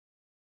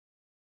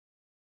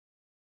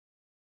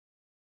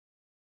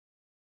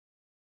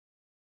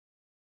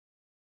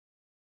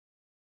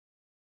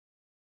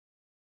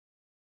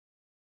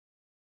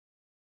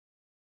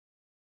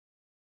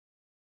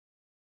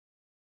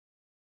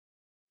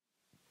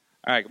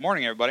All right, good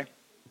morning, everybody. Good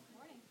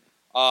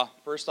morning.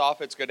 First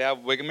off, it's good to have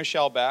Wig and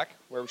Michelle back,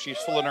 wherever she's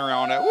fooling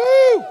around at.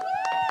 Woo!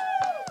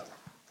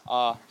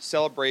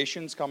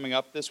 Celebrations coming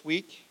up this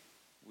week.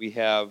 We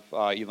have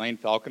Elaine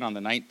Falcon on the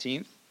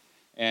 19th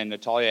and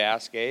Natalia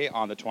Askey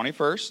on the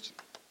 21st.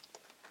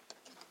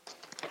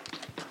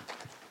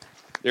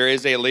 There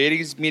is a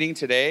ladies' meeting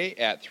today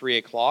at 3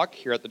 o'clock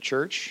here at the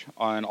church,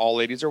 and all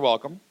ladies are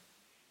welcome.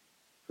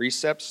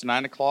 Precepts,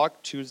 9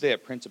 o'clock, Tuesday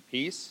at Prince of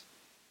Peace.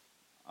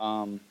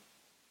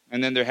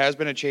 And then there has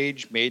been a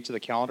change made to the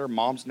calendar.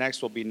 Mom's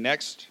Next will be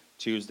next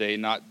Tuesday,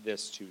 not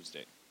this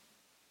Tuesday.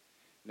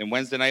 Then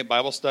Wednesday night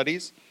Bible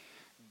studies.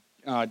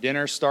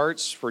 Dinner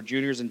starts for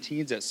juniors and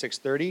teens at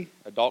 6:30.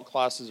 Adult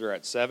classes are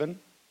at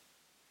 7.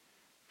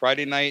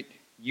 Friday night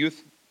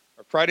youth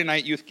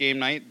game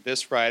night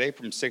this Friday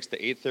from 6 to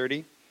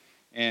 8:30.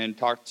 And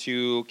talk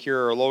to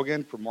Kira or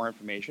Logan for more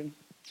information.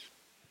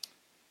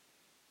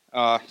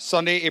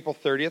 Sunday, April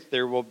 30th,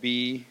 there will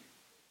be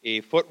a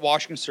foot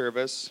washing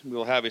service. We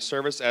will have a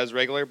service as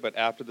regular, but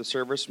after the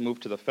service, move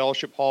to the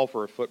fellowship hall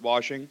for a foot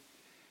washing.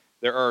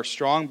 There are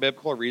strong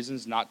biblical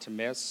reasons not to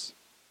miss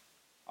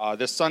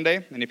this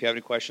Sunday, and if you have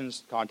any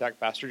questions, contact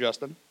Pastor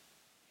Justin.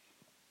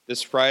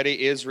 This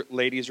Friday is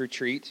ladies'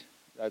 retreat.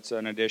 That's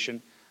an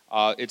addition.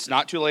 It's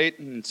not too late,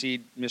 and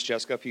see Miss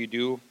Jessica if you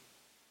do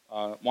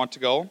want to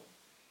go. And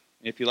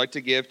if you'd like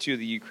to give to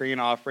the Ukraine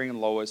offering,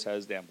 Lois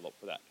has the envelope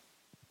for that.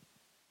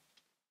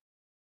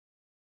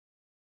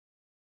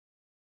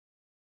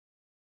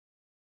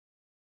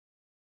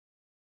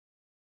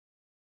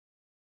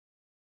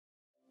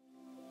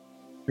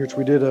 Church,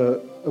 we did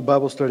a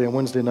Bible study on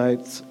Wednesday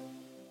nights a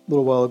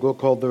little while ago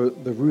called the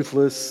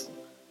Ruthless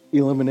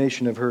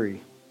Elimination of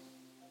Hurry.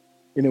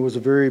 And it was a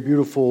very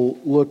beautiful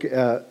look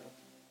at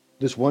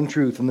this one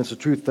truth, and this is a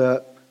truth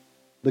that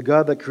the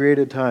God that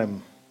created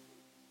time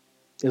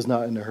is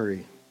not in a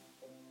hurry.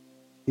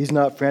 He's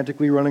not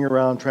frantically running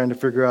around trying to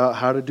figure out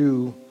how to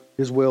do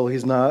His will.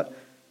 He's not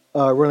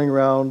running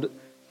around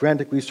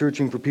frantically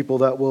searching for people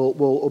that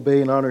will obey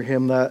and honor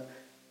Him. That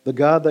the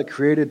God that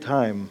created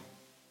time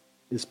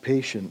is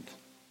patient,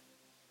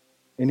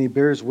 and He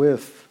bears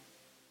with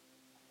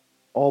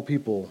all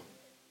people.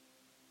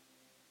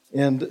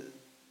 And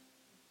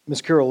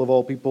Miss Carol, of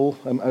all people,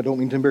 I don't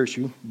mean to embarrass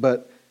you,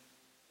 but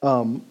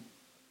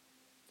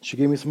she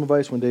gave me some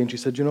advice one day, and she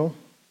said,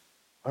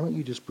 why don't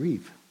you just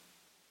breathe?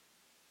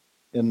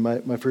 And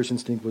my first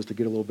instinct was to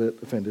get a little bit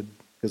offended,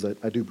 because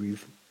I do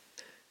breathe.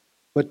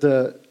 But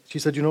she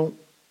said,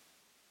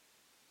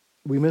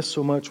 we miss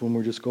so much when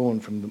we're just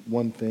going from the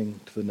one thing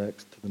to the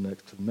next, to the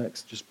next, to the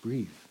next. Just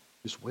breathe.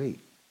 Just wait.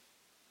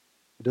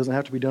 It doesn't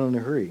have to be done in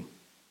a hurry.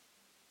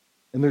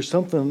 And there's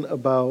something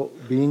about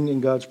being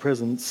in God's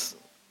presence.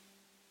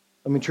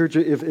 I mean, church,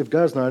 if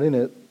God's not in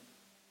it,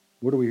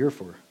 what are we here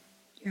for?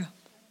 Yeah.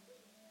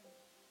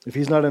 If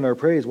He's not in our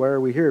praise, why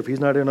are we here? If He's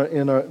not in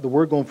the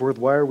word going forth,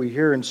 why are we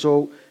here? And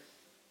so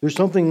there's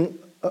something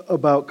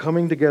about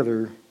coming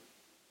together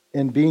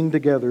and being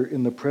together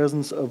in the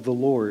presence of the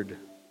Lord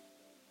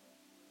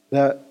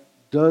that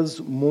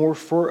does more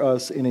for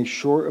us in a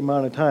short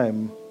amount of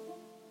time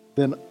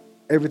than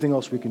everything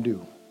else we can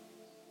do.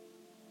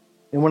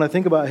 And when I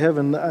think about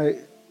heaven,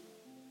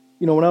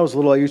 when I was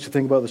little, I used to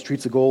think about the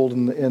streets of gold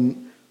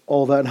and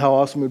all that and how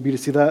awesome it would be to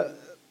see that.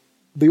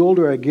 The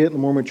older I get and the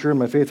more mature in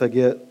my faith I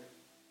get,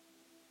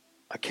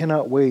 I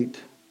cannot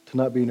wait to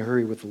not be in a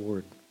hurry with the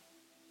Lord,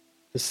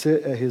 to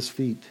sit at His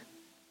feet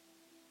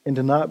and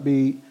to not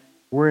be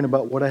worrying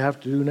about what I have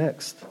to do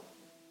next.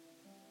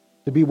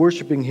 To be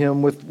worshiping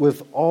Him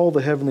with all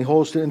the heavenly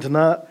hosts and to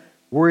not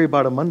worry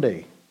about a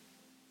Monday.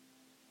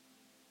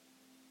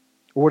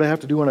 Or what I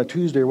have to do on a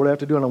Tuesday or what I have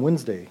to do on a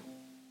Wednesday.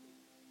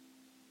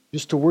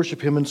 Just to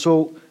worship Him. And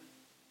so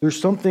there's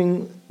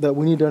something that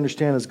we need to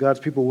understand as God's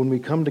people when we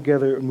come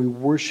together and we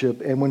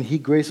worship, and when He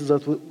graces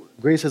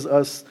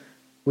us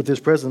with His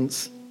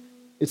presence,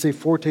 it's a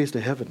foretaste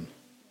of heaven.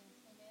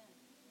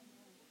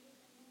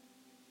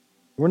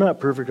 We're not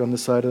perfect on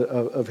this side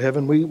of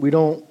heaven. We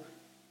don't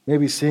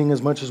maybe sing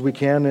as much as we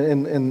can,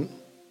 and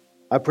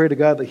I pray to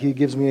God that He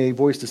gives me a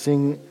voice to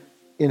sing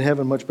in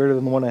heaven much better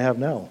than the one I have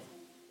now.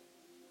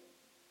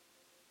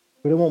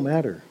 But it won't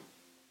matter.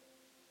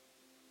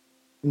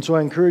 And so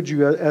I encourage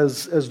you,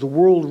 as the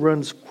world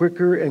runs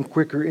quicker and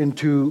quicker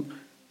into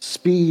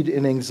speed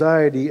and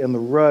anxiety and the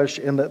rush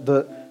and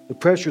the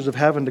pressures of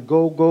having to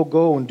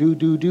go and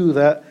do,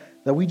 that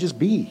we just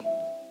be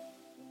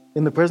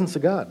in the presence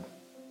of God.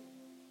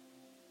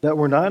 That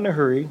we're not in a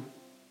hurry,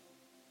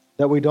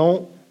 that we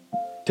don't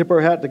tip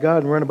our hat to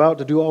God and run about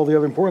to do all the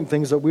other important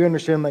things, that we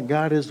understand that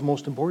God is the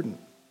most important.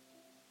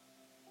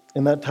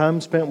 And that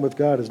time spent with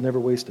God is never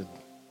wasted.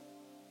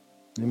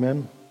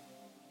 Amen?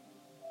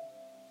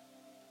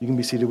 You can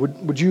be seated.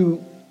 Would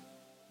you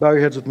bow your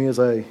heads with me as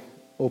I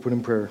open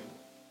in prayer?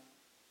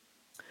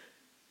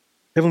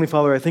 Heavenly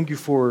Father, I thank You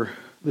for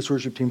this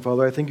worship team,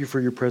 Father. I thank You for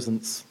Your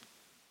presence.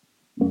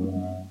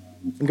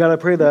 And God, I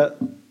pray that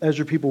as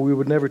Your people, we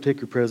would never take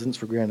Your presence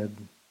for granted.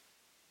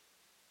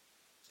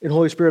 And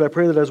Holy Spirit, I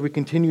pray that as we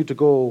continue to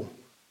go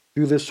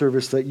through this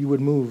service that you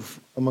would move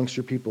amongst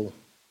your people.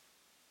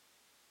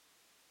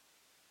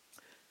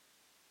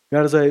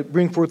 God, as I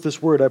bring forth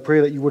this word, I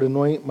pray that you would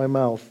anoint my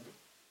mouth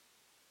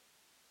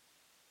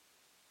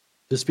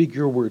to speak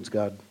your words,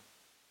 God,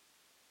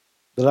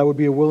 that I would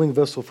be a willing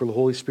vessel for the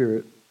Holy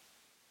Spirit.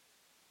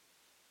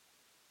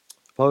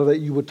 Father, that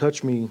you would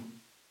touch me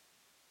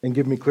and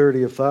give me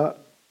clarity of thought,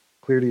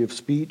 clarity of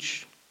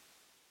speech,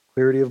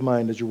 clarity of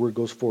mind as your word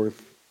goes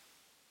forth.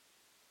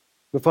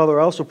 But Father,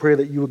 I also pray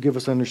that you would give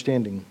us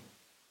understanding.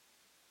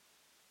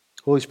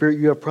 Holy Spirit,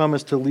 you have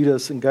promised to lead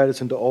us and guide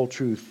us into all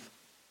truth.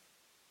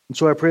 And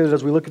so I pray that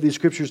as we look at these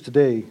scriptures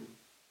today,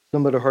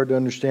 some that are hard to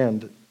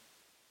understand,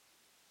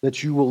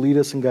 that you will lead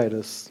us and guide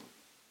us.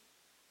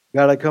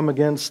 God, I come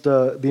against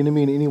the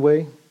enemy in any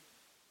way,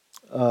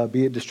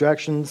 be it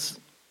distractions,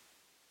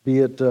 be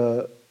it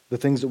the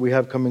things that we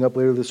have coming up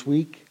later this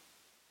week.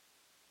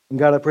 And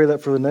God, I pray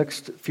that for the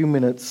next few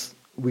minutes,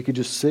 we could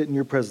just sit in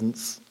your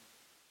presence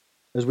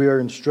as we are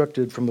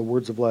instructed from the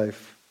words of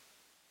life.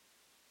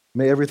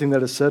 May everything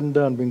that is said and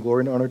done bring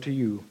glory and honor to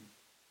you.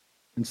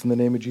 And it's in the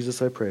name of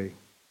Jesus I pray.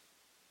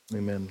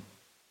 Amen.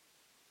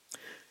 I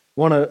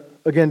want to,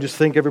 again, just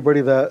thank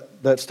everybody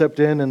that stepped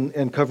in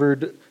and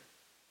covered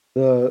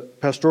the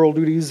pastoral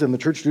duties and the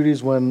church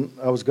duties when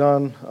I was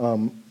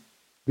gone.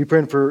 Be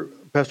praying for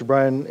Pastor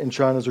Brian and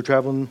Sean as they're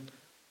traveling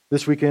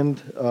this weekend.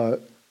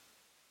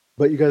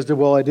 But you guys did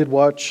well. I did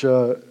watch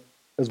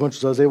as much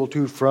as I was able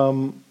to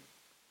from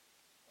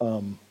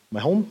my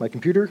home, my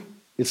computer.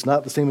 It's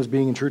not the same as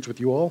being in church with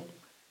you all.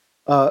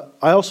 I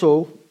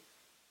also,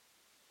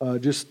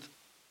 just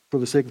for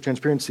the sake of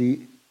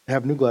transparency,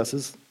 have new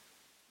glasses.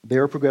 They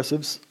are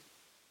progressives,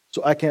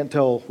 so I can't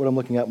tell what I'm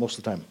looking at most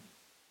of the time.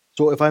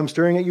 So if I'm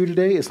staring at you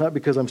today, it's not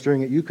because I'm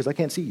staring at you, because I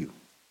can't see you.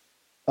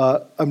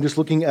 I'm just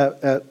looking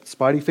at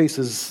spotty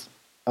faces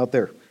out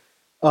there.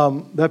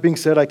 That being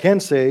said, I can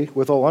say,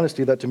 with all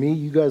honesty, that to me,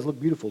 you guys look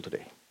beautiful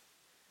today.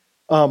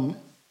 The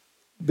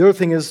other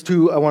thing is,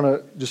 too, I want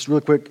to just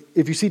really quick,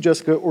 if you see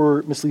Jessica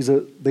or Miss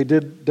Lisa, they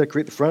did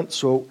decorate the front,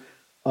 so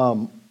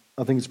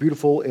I think it's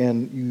beautiful,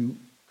 and you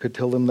could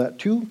tell them that,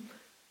 too.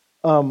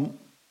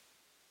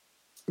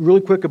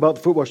 Really quick about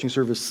the foot washing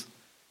service,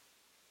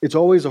 it's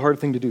always a hard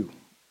thing to do,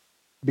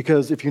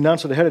 because if you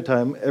announce it ahead of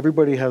time,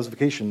 everybody has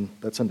vacation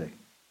that Sunday.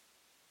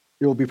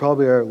 It will be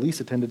probably our least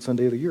attended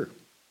Sunday of the year.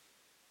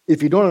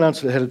 If you don't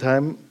announce it ahead of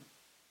time,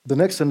 the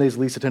next Sunday is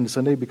the least attended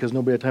Sunday because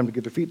nobody had time to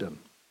get their feet done.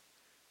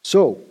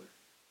 So,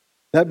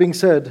 that being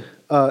said,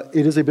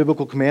 it is a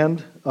biblical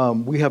command.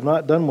 We have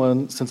not done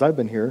one since I've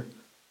been here.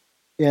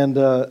 And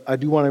I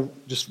do want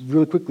to just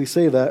really quickly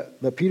say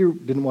that Peter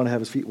didn't want to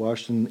have his feet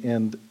washed,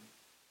 and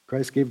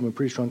Christ gave him a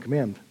pretty strong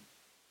command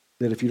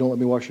that if you don't let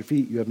me wash your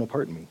feet, you have no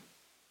part in me.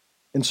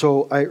 And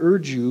so I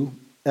urge you,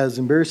 as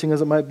embarrassing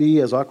as it might be,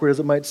 as awkward as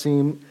it might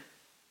seem,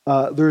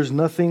 there is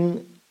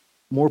nothing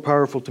more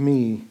powerful to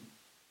me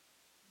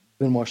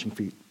than washing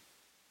feet.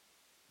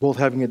 Both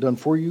having it done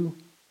for you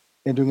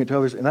and doing it to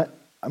others. And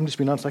I'm just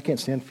being honest, I can't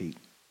stand feet.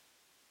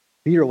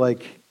 Feet are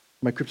like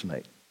my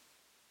kryptonite.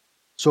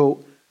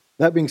 So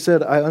that being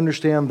said, I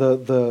understand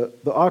the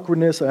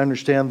awkwardness. I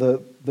understand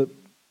the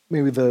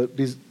maybe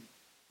the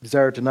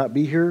desire to not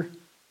be here.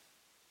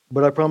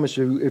 But I promise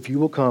you, if you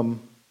will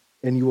come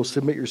and you will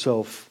submit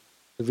yourself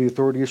to the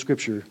authority of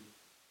Scripture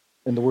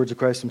and the words of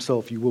Christ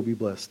himself, you will be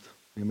blessed.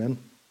 Amen.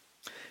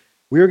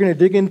 We are going to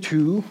dig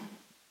into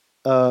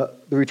the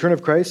return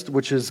of Christ,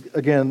 which is,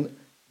 again,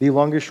 the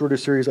longest,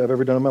 shortest series I've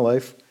ever done in my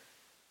life.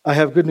 I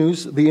have good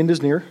news. The end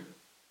is near.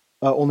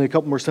 Only a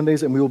couple more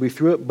Sundays, and we will be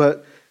through it.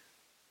 But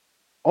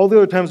all the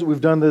other times that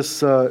we've done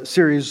this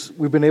series,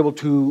 we've been able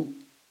to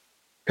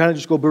kind of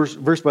just go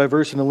verse by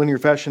verse in a linear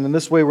fashion. And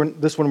this one, we're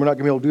not going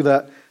to be able to do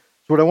that.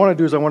 So what I want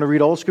to do is I want to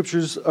read all the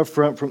scriptures up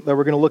front that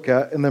we're going to look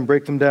at, and then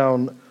break them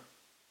down,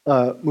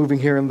 moving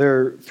here and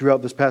there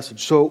throughout this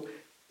passage. So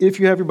if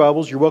you have your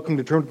Bibles, you're welcome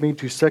to turn with me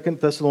to 2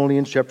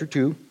 Thessalonians chapter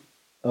 2.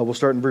 We'll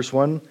start in verse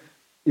 1.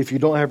 If you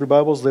don't have your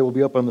Bibles, they will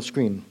be up on the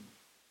screen.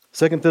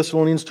 2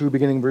 Thessalonians 2,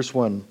 beginning verse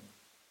 1.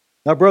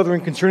 Now,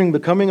 brethren, concerning the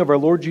coming of our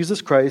Lord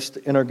Jesus Christ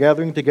and our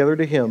gathering together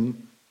to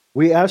him,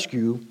 we ask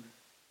you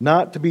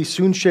not to be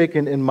soon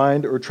shaken in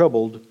mind or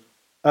troubled,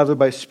 either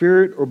by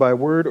spirit or by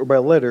word or by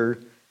letter,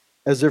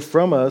 as if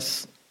from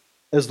us,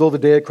 as though the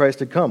day of Christ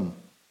had come.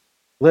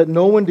 Let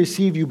no one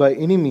deceive you by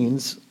any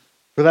means,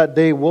 for that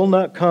day will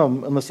not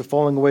come unless the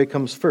falling away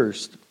comes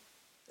first,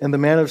 and the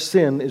man of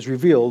sin is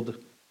revealed,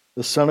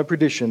 the son of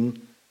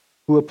perdition,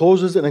 who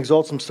opposes and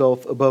exalts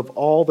himself above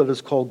all that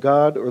is called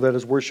God or that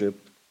is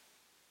worshipped,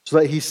 so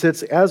that he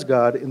sits as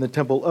God in the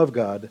temple of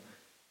God,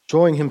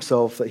 showing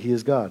himself that he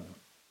is God.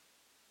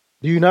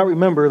 Do you not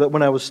remember that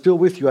when I was still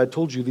with you, I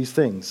told you these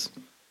things?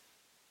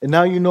 And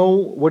now you know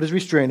what is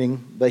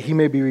restraining, that he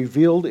may be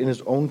revealed in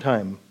his own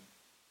time.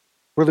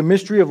 For the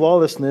mystery of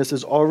lawlessness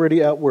is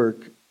already at work.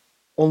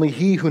 Only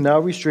he who now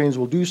restrains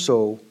will do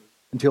so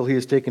until he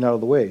is taken out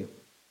of the way.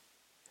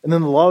 And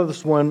then the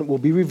lawless one will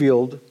be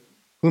revealed,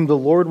 whom the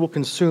Lord will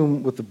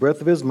consume with the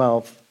breath of his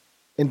mouth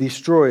and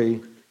destroy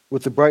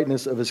with the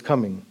brightness of his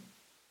coming.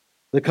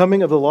 The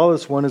coming of the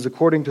lawless one is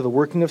according to the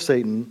working of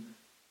Satan,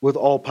 with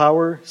all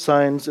power,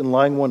 signs, and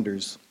lying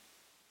wonders,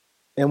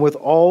 and with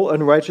all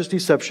unrighteous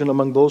deception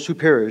among those who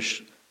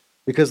perish,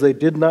 because they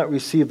did not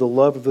receive the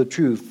love of the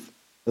truth,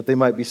 that they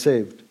might be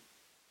saved.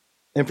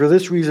 And for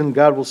this reason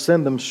God will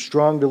send them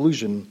strong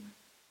delusion,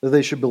 that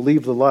they should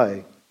believe the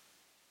lie,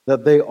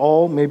 that they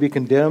all may be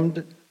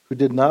condemned who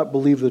did not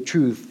believe the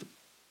truth,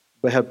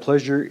 but had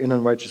pleasure in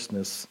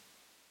unrighteousness.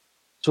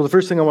 So the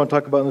first thing I want to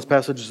talk about in this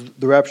passage is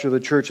the rapture of the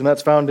church, and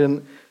that's found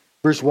in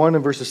verse 1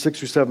 and verses 6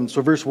 through 7.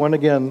 So verse 1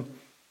 again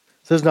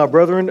says, "Now,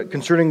 brethren,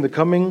 concerning the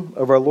coming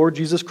of our Lord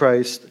Jesus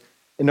Christ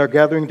and our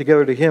gathering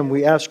together to him,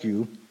 we ask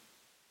you."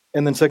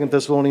 And then 2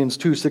 Thessalonians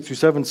 2, 6 through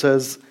 7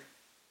 says,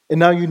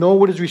 "And now you know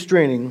what is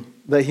restraining,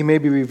 that he may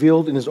be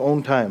revealed in his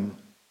own time.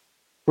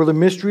 For the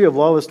mystery of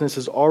lawlessness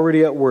is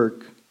already at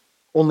work.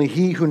 Only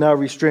he who now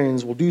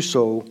restrains will do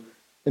so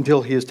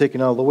until he is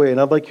taken out of the way." And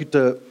I'd like you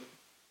to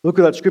look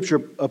at that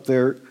scripture up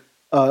there.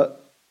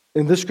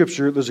 In this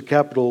scripture, there's a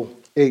capital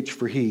H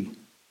for he.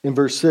 In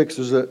verse 6,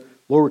 there's a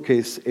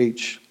lowercase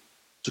h.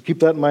 So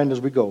keep that in mind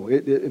as we go.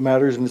 It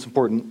matters and it's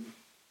important.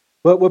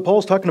 But what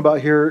Paul's talking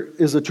about here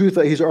is the truth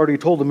that he's already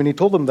told them. And he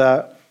told them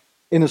that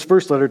in his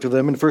first letter to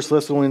them in 1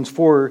 Thessalonians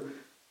 4,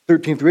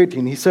 13 through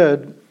 18. He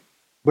said,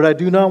 "But I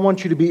do not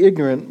want you to be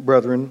ignorant,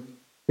 brethren,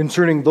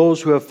 concerning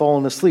those who have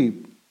fallen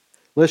asleep,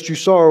 lest you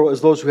sorrow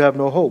as those who have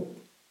no hope.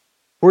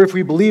 For if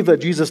we believe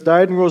that Jesus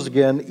died and rose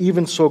again,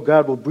 even so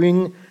God will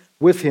bring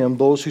with him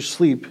those who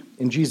sleep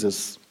in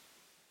Jesus.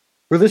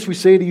 For this we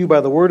say to you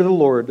by the word of the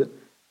Lord,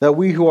 that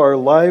we who are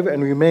alive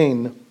and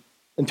remain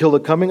until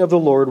the coming of the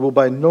Lord will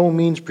by no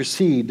means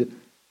precede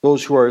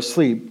those who are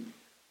asleep.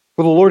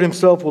 For the Lord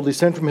himself will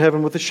descend from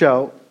heaven with a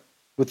shout,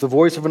 with the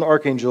voice of an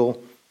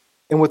archangel,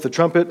 and with the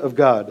trumpet of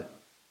God,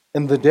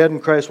 and the dead in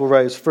Christ will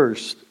rise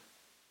first.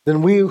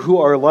 Then we who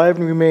are alive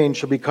and remain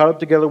shall be caught up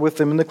together with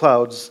them in the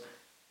clouds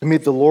to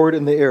meet the Lord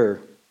in the air,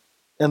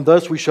 and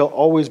thus we shall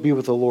always be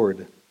with the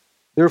Lord.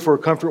 Therefore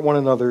comfort one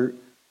another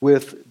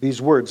with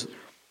these words."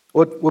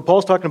 What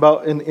Paul's talking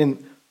about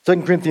in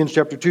 2 Corinthians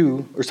chapter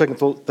 2, or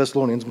 2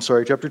 Thessalonians,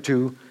 chapter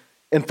 2,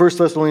 and 1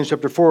 Thessalonians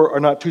chapter 4 are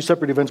not two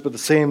separate events, but the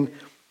same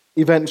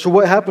event. So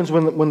what happens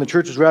when the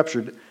church is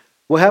raptured?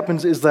 What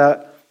happens is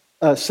that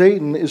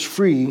Satan is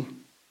free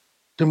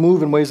to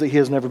move in ways that he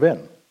has never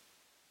been.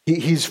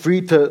 He's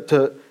free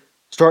to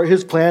start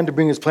his plan, to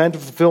bring his plan to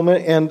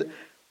fulfillment, and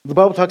the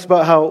Bible talks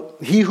about how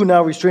he who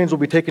now restrains will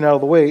be taken out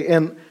of the way,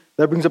 and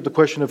that brings up the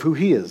question of who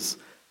he is.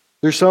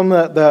 There's some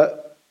that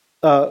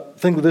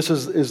think that this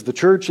is the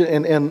church,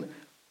 and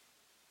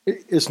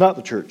it's not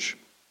the church.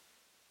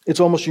 It's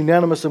almost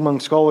unanimous among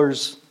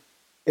scholars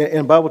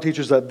and Bible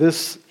teachers that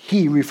this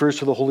he refers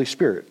to the Holy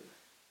Spirit.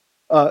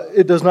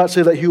 It does not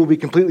say that he will be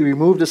completely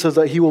removed. It says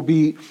that he will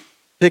be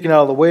taken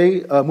out of the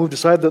way, moved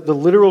aside. The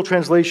literal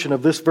translation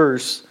of this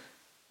verse,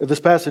 of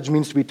this passage,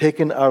 means to be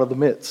taken out of the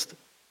midst.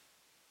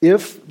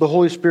 If the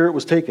Holy Spirit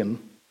was taken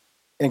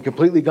and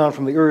completely gone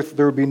from the earth,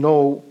 there would be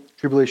no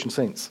tribulation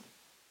saints.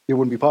 It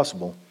wouldn't be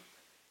possible.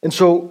 And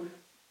so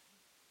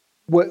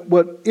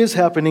what is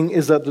happening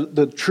is that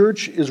the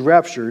church is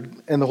raptured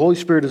and the Holy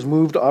Spirit is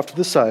moved off to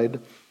the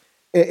side.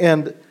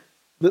 And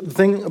the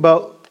thing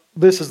about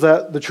this is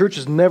that the church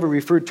is never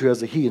referred to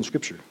as a he in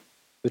Scripture.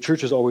 The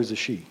church is always a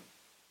she,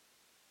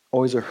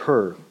 always a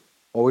her,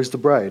 always the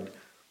bride.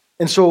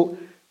 And so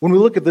when we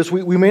look at this,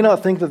 we may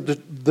not think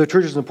that the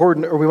church is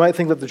important, or we might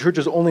think that the church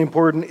is only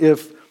important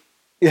if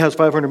it has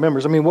 500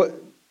 members. I mean,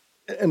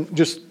 and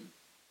just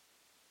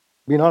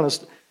being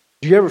honest,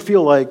 do you ever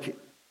feel like,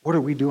 what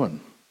are we doing?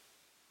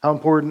 How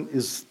important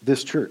is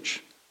this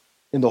church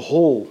in the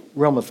whole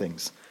realm of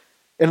things?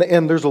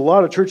 And there's a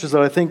lot of churches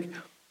that I think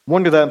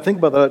wonder that and think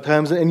about that at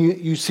times. And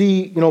you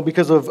see,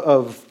 because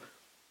of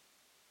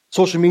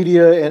social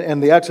media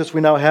and the access we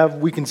now have,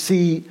 we can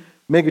see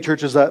mega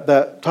churches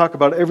that talk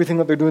about everything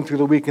that they're doing through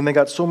the week. And they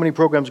got so many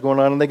programs going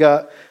on. And they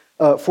got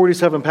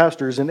 47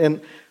 pastors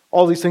and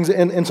all these things.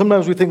 And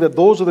sometimes we think that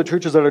those are the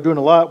churches that are doing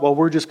a lot while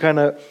we're just kind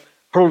of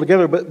huddled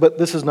together. But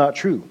this is not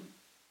true.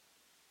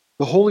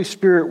 The Holy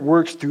Spirit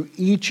works through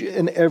each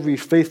and every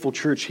faithful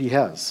church he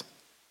has,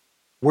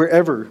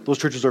 wherever those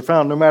churches are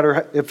found, no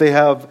matter if they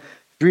have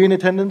 3 in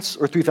attendance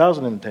or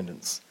 3,000 in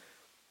attendance.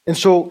 And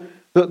so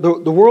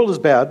the world is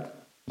bad,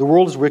 the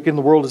world is wicked, and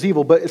the world is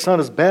evil, but it's not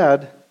as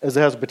bad as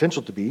it has a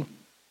potential to be.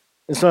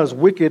 It's not as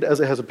wicked as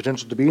it has a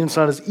potential to be, and it's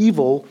not as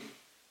evil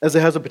as it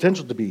has a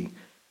potential to be.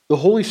 The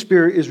Holy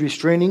Spirit is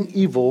restraining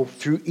evil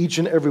through each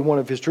and every one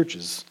of his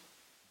churches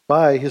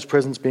by his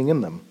presence being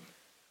in them.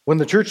 When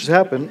the churches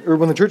happen, or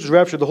when the church is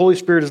raptured, the Holy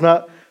Spirit is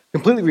not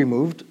completely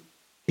removed.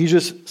 He's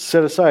just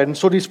set aside. And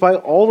so despite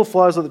all the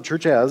flaws that the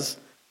church has,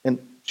 and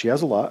she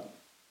has a lot,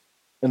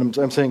 and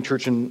I'm saying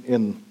church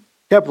in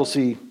capital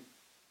C,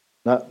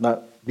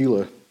 not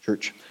Beulah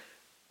church.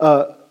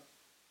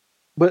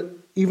 But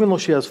even though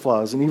she has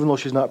flaws, and even though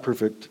she's not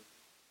perfect,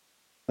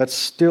 that's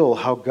still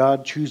how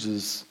God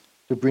chooses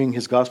to bring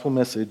his gospel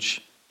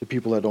message to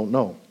people that don't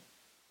know.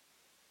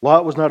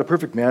 Lot was not a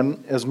perfect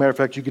man. As a matter of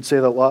fact, you could say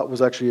that Lot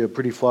was actually a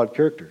pretty flawed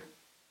character.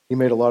 He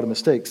made a lot of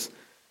mistakes.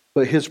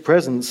 but his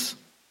presence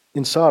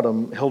in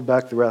Sodom held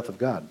back the wrath of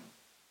God.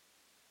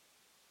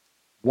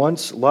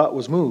 Once Lot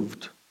was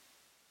moved,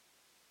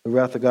 the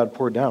wrath of God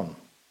poured down,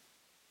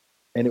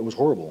 and it was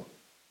horrible.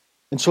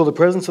 And so the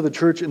presence of the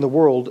church in the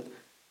world,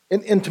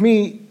 and to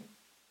me,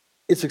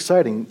 it's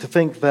exciting to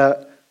think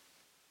that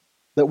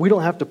we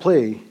don't have to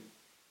play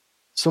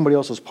somebody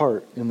else's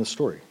part in this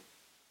story.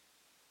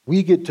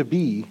 We get to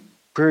be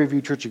Prairie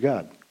View Church of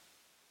God,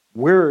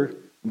 where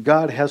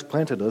God has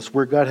planted us,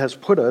 where God has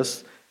put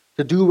us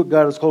to do what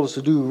God has called us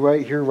to do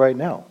right here, right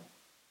now.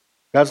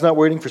 God's not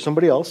waiting for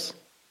somebody else.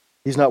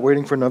 He's not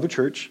waiting for another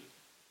church.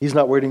 He's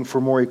not waiting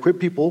for more equipped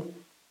people.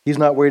 He's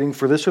not waiting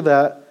for this or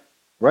that.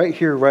 Right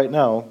here, right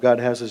now, God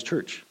has his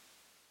church.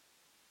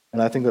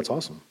 And I think that's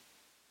awesome.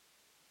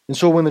 And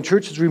so when the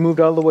church is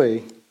removed out of the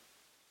way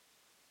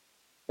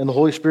and the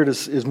Holy Spirit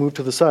is moved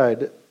to the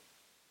side,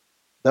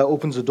 that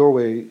opens the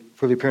doorway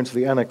for the appearance of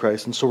the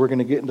Antichrist. And so we're going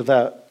to get into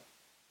that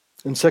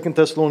in 2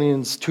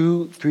 Thessalonians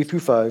 2, 3 through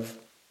 5,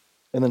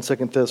 and then 2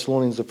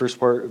 Thessalonians, the first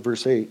part,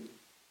 verse 8.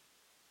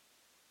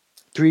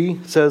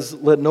 3 says,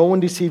 "Let no one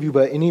deceive you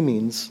by any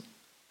means,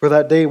 for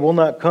that day will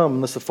not come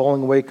unless the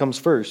falling away comes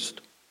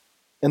first,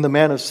 and the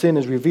man of sin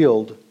is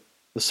revealed,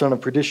 the son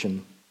of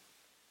perdition,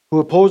 who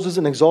opposes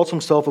and exalts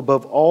himself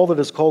above all that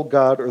is called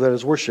God or that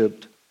is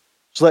worshipped,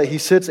 so that he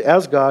sits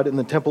as God in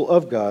the temple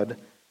of God,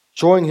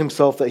 showing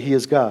himself that he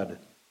is God.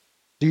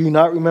 Do you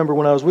not remember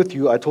when I was with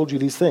you, I told you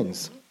these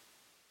things?"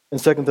 In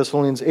 2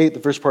 Thessalonians 8,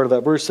 the first part of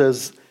that verse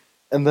says,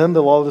 "And then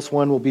the lawless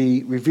one will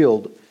be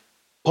revealed."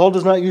 Paul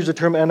does not use the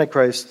term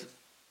Antichrist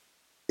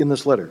in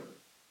this letter,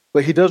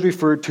 but he does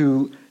refer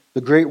to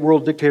the great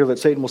world dictator that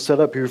Satan will set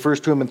up. He refers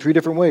to him in three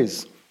different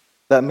ways: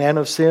 that man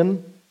of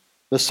sin,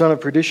 the son of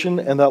perdition,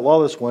 and that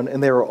lawless one,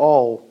 and they are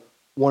all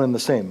one and the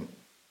same.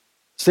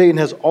 Satan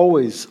has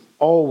always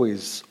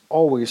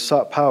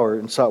sought power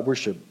and sought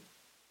worship.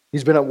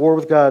 He's been at war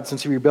with God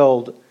since he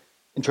rebelled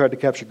and tried to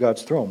capture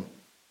God's throne.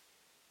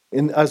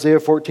 In Isaiah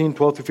 14,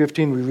 12 through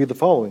 15, we read the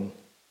following.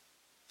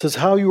 It says,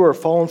 "How you are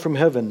fallen from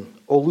heaven,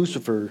 O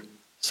Lucifer,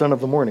 son of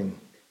the morning.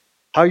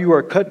 How you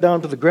are cut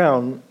down to the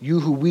ground, you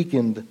who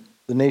weakened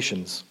the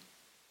nations.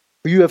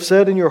 For you have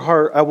said in your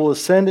heart, I will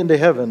ascend into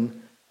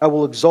heaven. I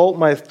will exalt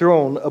my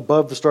throne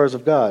above the stars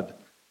of God.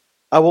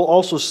 I will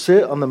also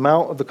sit on the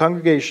mount of the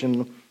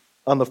congregation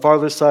on the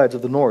farthest sides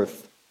of the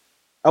north.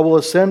 I will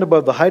ascend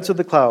above the heights of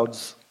the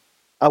clouds.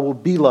 I will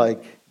be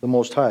like the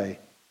Most High.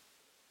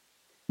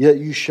 Yet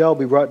you shall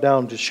be brought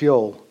down to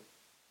Sheol,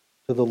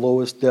 to the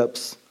lowest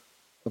depths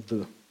of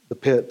the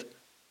pit."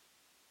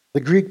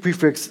 The Greek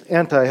prefix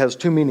anti has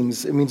two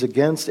meanings. It means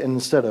against and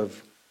instead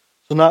of.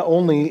 So not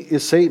only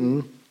is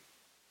Satan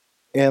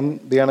and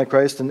the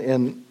Antichrist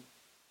and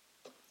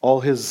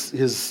all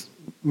his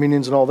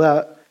minions and all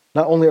that,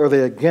 not only are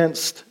they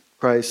against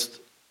Christ,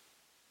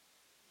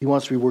 he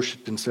wants to be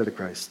worshipped instead of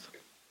Christ.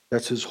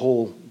 That's his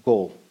whole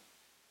goal.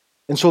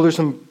 And so there's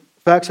some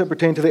facts that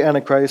pertain to the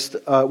Antichrist,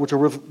 which are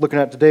worth looking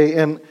at today.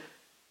 And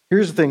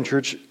here's the thing,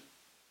 church.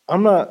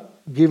 I'm not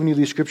giving you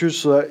these scriptures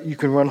so that you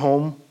can run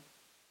home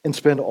and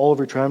spend all of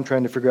your time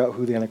trying to figure out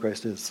who the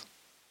Antichrist is.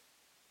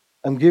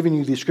 I'm giving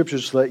you these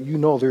scriptures so that you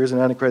know there is an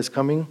Antichrist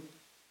coming,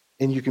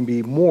 and you can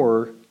be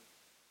more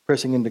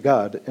pressing into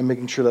God and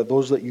making sure that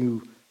those that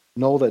you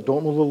know that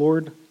don't know the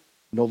Lord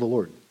know the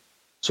Lord.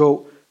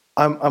 So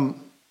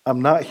I'm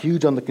not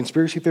huge on the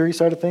conspiracy theory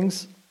side of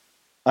things.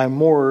 I'm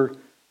more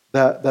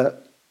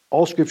that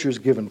all Scripture is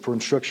given for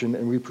instruction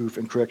and reproof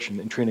and correction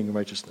and training in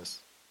righteousness.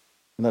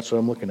 And that's what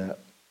I'm looking at.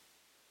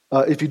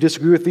 If you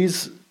disagree with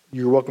these,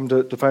 you're welcome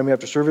to find me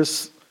after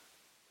service,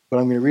 but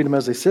I'm going to read them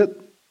as they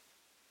sit.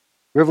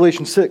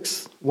 Revelation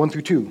 6, 1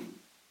 through 2.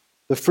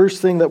 The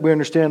first thing that we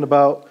understand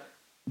about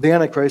the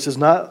Antichrist is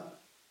not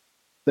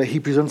that he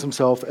presents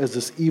himself as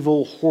this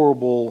evil,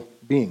 horrible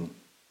being.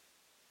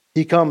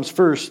 He comes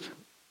first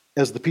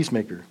as the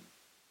peacemaker.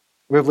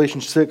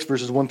 Revelation 6,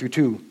 verses 1 through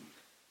 2.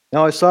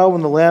 "Now I saw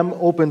when the Lamb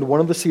opened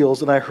one of the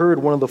seals, and I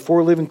heard one of the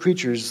four living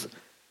creatures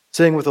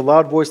saying with a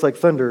loud voice like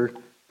thunder,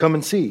 'Come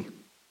and see.'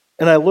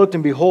 And I looked,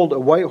 and behold, a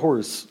white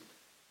horse.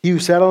 He who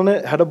sat on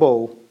it had a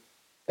bow,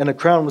 and a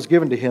crown was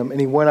given to him,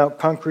 and he went out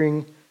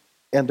conquering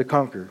and to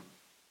conquer."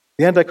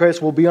 The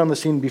Antichrist will be on the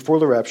scene before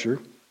the rapture,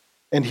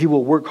 and he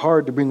will work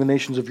hard to bring the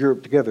nations of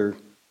Europe together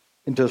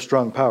into a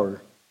strong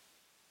power.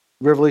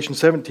 Revelation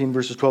 17,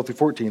 verses 12 through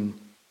 14.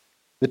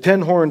 "The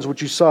 10 horns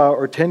which you saw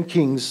are 10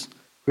 kings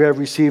who have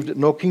received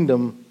no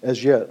kingdom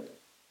as yet,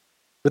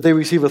 but they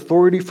receive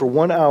authority for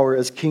 1 hour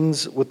as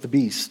kings with the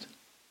beast.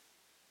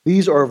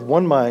 These are of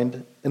one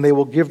mind, and they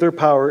will give their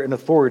power and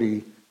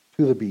authority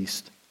to the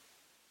beast.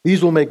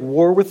 These will make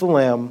war with the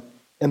Lamb,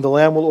 and the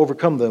Lamb will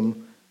overcome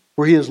them,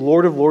 for he is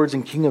Lord of lords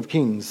and King of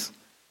kings,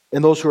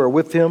 and those who are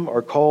with him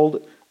are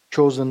called,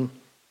 chosen,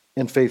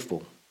 and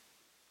faithful."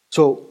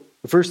 So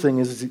the first thing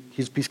is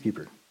he's a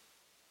peacekeeper,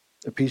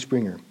 a peace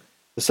bringer.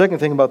 The second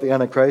thing about the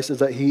Antichrist is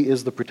that he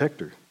is the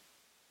protector.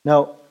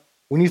 Now,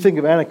 when you think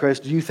of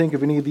Antichrist, do you think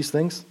of any of these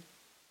things?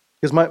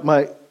 Because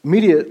my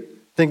immediate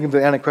thinking of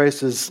the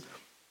Antichrist is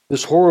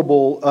this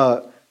horrible,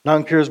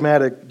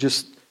 non-charismatic,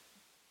 just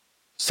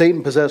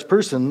Satan-possessed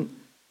person,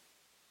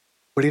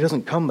 but he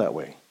doesn't come that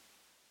way.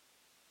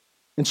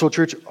 And so,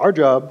 church, our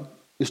job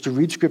is to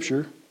read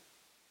Scripture,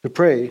 to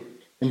pray,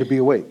 and to be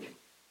awake.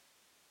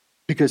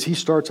 Because he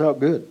starts out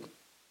good.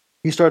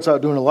 He starts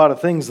out doing a lot of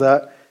things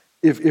that,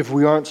 if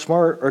we aren't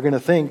smart, are going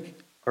to think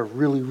are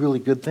really, really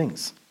good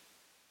things.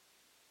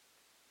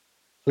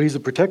 So he's a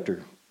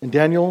protector. In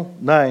Daniel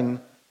 9,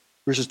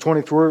 verses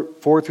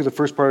 24 through the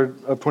first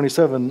part of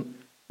 27,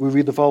 we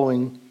read the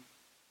following.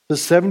 The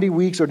 70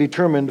 weeks are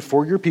determined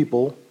for your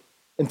people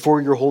and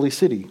for your holy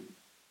city,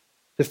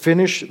 to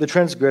finish the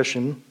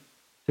transgression,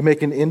 to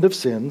make an end of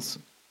sins,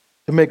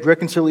 to make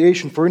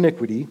reconciliation for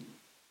iniquity,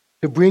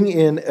 to bring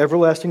in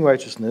everlasting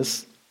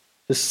righteousness,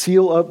 to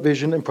seal up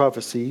vision and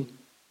prophecy,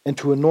 and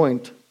to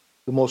anoint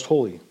the most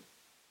holy.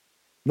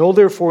 Know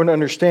therefore and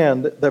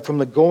understand that from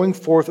the going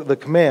forth of the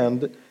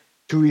command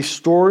to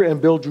restore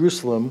and build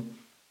Jerusalem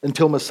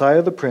until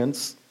Messiah the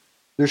Prince,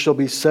 there shall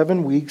be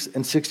 7 weeks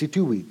and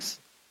 62 weeks.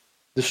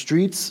 The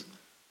streets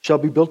shall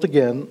be built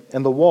again,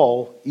 and the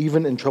wall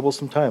even in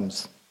troublesome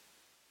times.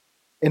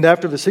 And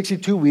after the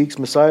 62 weeks,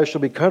 Messiah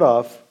shall be cut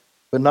off,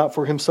 but not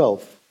for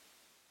himself.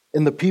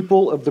 And the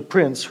people of the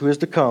prince who is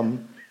to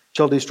come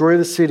shall destroy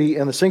the city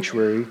and the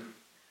sanctuary.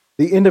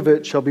 The end of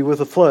it shall be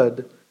with a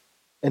flood,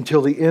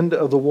 until the end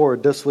of the war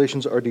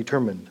desolations are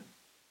determined.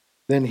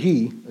 Then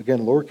he, again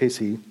lowercase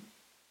he,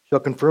 shall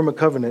confirm a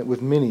covenant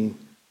with many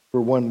for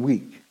 1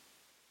 week.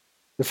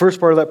 The first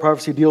part of that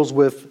prophecy deals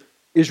with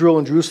Israel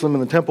and Jerusalem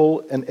and the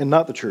temple and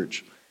not the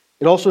church.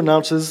 It also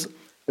announces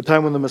a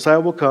time when the Messiah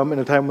will come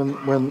and a time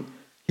when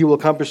he will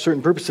accomplish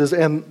certain purposes,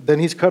 and then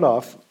he's cut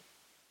off.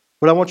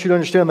 But I want you to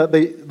understand that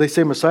they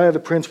say Messiah the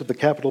Prince with the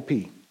capital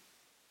P.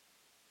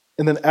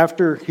 And then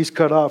after he's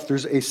cut off,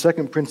 there's a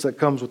second prince that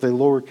comes with a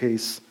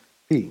lowercase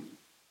p.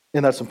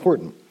 And that's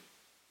important.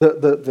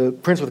 The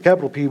prince with a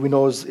capital P we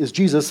know is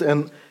Jesus,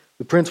 and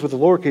the prince with the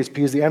lowercase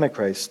p is the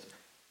antichrist.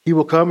 He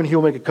will come and he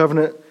will make a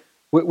covenant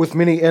with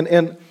many.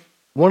 And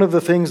one of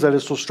the things that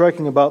is so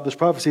striking about this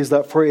prophecy is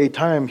that for a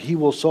time he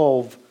will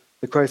solve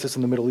the crisis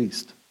in the Middle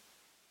East.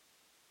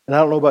 And I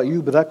don't know about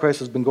you, but that crisis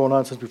has been going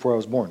on since before I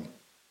was born.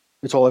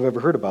 It's all I've ever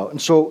heard about.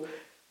 And so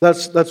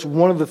that's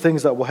one of the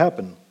things that will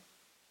happen.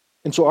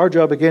 And so our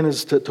job, again,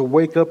 is to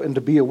wake up and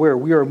to be aware.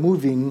 We are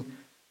moving.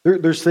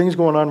 There's things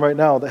going on right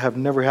now that have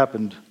never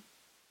happened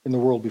in the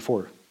world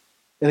before.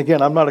 And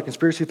again, I'm not a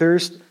conspiracy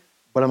theorist,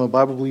 but I'm a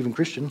Bible-believing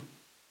Christian.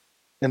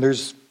 And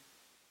there's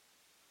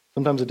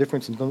sometimes a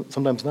difference and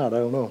sometimes not. I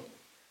don't know.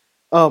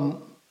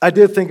 I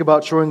did think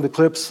about showing the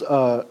clips.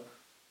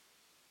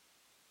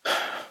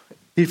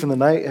 Thief in the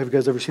Night. Have you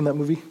guys ever seen that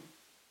movie?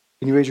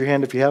 Can you raise your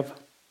hand if you have?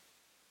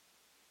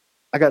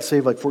 I got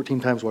saved like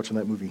 14 times watching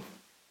that movie.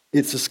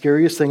 It's the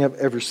scariest thing I've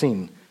ever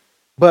seen.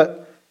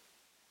 But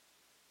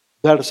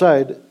that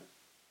aside,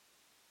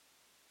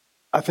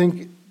 I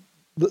think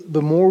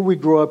the more we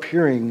grow up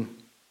hearing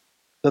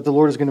that the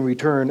Lord is going to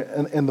return,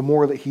 and the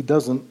more that he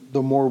doesn't,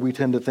 the more we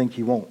tend to think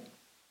he won't.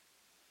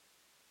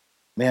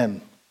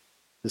 Man,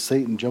 does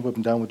Satan jump up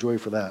and down with joy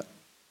for that?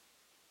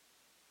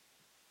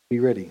 Be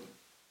ready.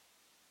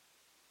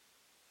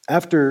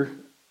 After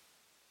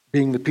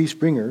being the peace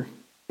bringer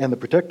and the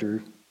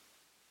protector,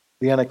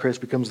 the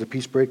Antichrist becomes the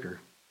peace breaker.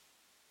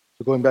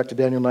 So going back to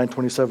Daniel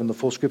 9:27, the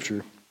full scripture,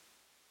 it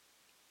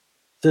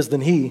says,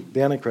 Then he,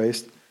 the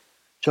Antichrist,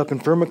 shall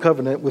confirm a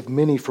covenant with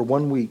many for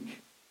 1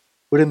 week,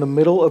 but in the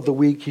middle of the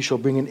week he shall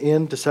bring an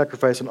end to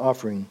sacrifice and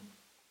offering.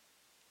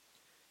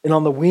 And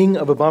on the wing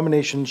of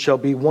abomination shall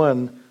be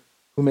one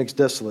who makes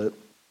desolate,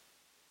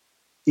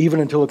 even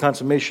until the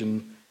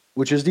consummation,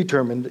 which is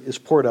determined, is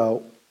poured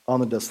out on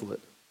the desolate.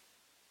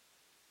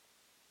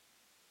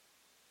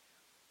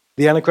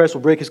 The Antichrist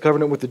will break his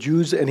covenant with the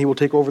Jews, and he will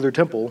take over their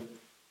temple,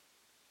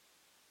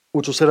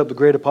 which will set up the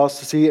great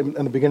apostasy and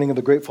the beginning of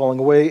the great falling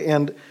away.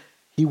 And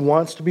he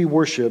wants to be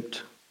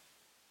worshipped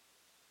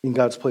in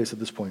God's place at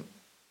this point.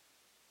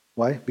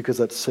 Why? Because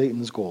that's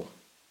Satan's goal.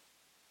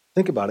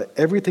 Think about it.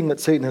 Everything that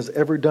Satan has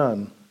ever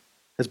done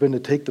has been to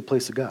take the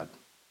place of God,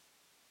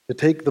 to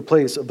take the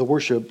place of the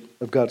worship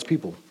of God's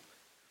people.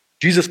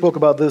 Jesus spoke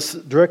about this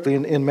directly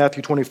in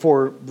Matthew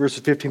 24, verses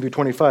 15 through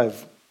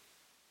 25.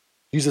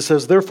 Jesus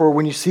says, Therefore,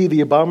 when you see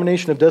the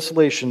abomination of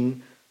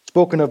desolation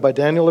spoken of by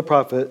Daniel the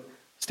prophet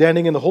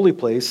standing in the holy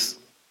place,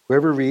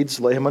 whoever reads,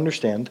 let him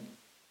understand.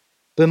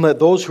 Then let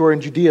those who are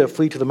in Judea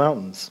flee to the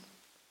mountains.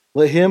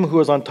 Let him who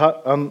is on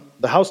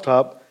the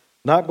housetop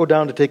not go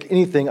down to take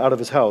anything out of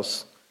his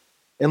house.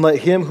 And let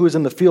him who is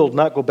in the field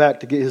not go back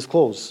to get his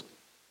clothes.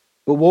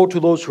 But woe to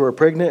those who are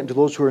pregnant and to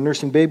those who are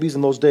nursing babies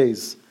in those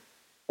days.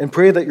 And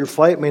pray that your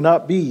flight may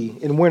not be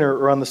in winter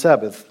or on the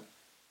Sabbath.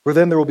 For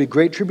then there will be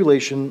great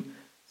tribulation,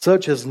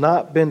 such has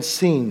not been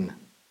seen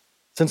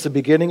since the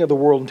beginning of the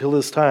world until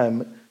this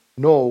time,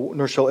 no,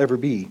 nor shall ever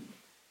be.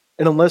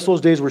 And unless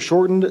those days were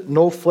shortened,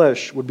 no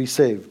flesh would be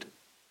saved.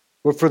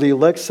 But for the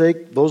elect's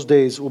sake, those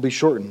days will be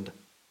shortened.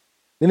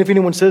 Then if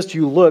anyone says to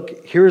you,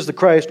 Look, here is the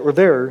Christ, or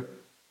there,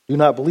 do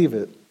not believe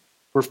it.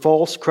 For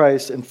false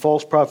Christs and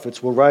false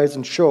prophets will rise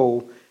and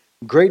show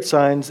great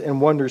signs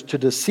and wonders to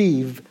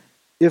deceive,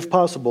 if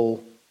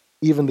possible,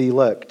 even the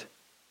elect.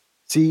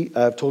 See,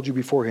 I have told you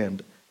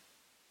beforehand.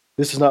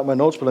 This is not my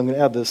notes, but I'm going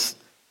to add this.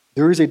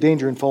 There is a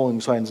danger in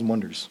following signs and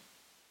wonders.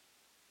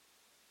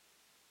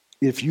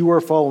 If you are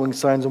following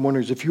signs and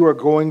wonders, if you are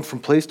going from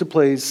place to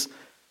place,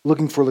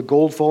 looking for the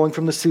gold falling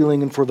from the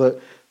ceiling and for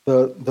the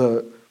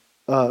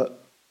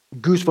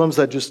goosebumps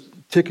that just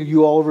tickle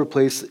you all over the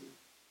place,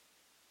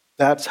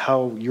 that's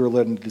how you're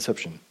led into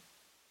deception.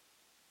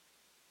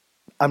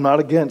 I'm not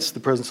against the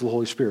presence of the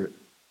Holy Spirit.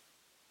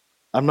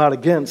 I'm not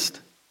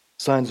against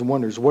signs and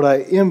wonders. What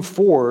I am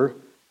for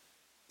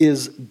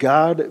is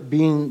God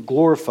being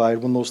glorified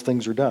when those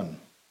things are done.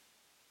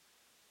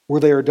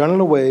 Where they are done in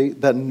a way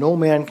that no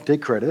man can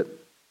take credit,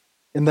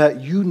 and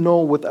that you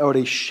know without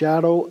a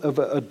shadow of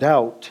a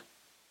doubt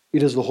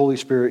it is the Holy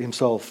Spirit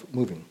himself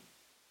moving.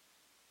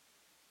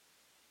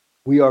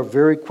 We are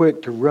very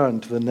quick to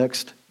run to the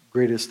next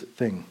greatest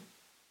thing,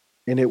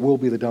 and it will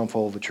be the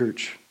downfall of the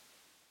church.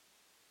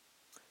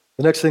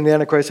 The next thing the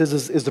Antichrist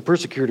is the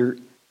persecutor.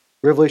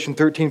 Revelation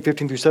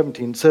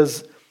 13:15-17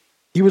 says,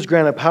 he was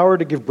granted power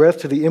to give breath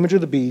to the image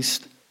of the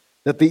beast,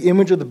 that the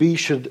image of the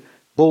beast should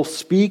both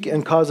speak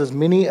and cause as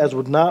many as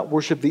would not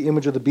worship the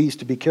image of the beast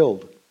to be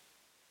killed.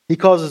 He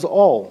causes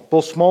all,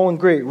 both small and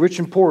great, rich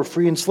and poor,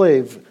 free and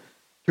slave,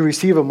 to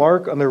receive a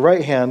mark on their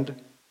right hand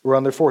or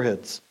on their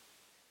foreheads,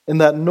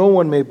 and that no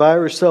one may buy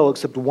or sell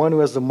except one who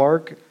has the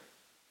mark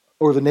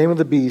or the name of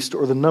the beast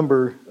or the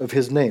number of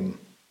his name.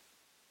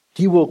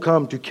 He will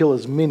come to kill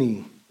as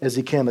many as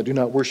he can that do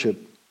not worship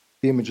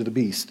the image of the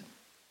beast.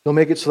 He'll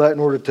make it so that in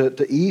order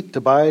to eat, to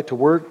buy, to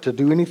work, to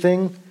do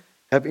anything,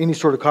 have any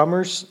sort of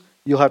commerce,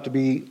 you'll have to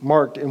be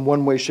marked in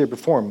one way, shape, or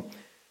form.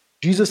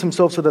 Jesus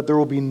himself said that there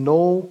will be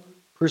no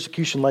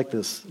persecution like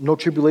this, no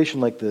tribulation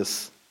like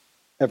this,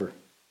 ever.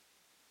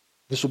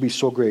 This will be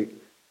so great.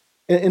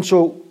 And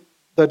so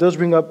that does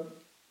bring up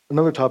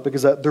another topic,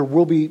 is that there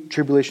will be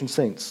tribulation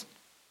saints.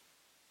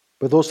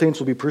 But those saints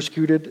will be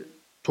persecuted,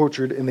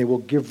 tortured, and they will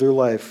give their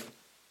life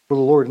for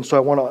the Lord. And so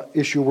I want to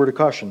issue a word of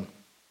caution,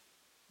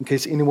 in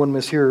case anyone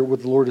mishear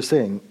what the Lord is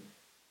saying.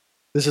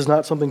 This is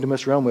not something to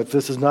mess around with.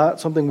 This is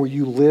not something where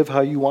you live how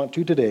you want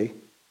to today,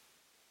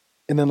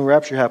 and then the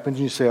rapture happens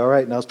and you say, all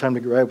right, now it's time to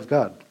get right with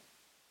God,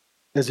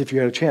 as if you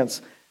had a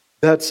chance.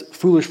 That's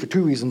foolish for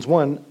two reasons.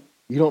 One,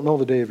 you don't know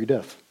the day of your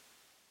death.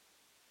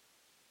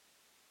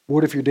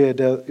 What if your day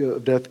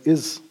of death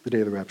is the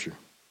day of the rapture?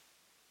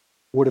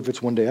 What if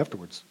it's one day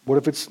afterwards? What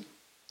if it's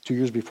 2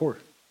 years before?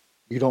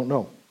 You don't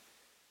know.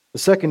 The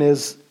second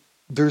is,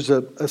 there's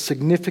a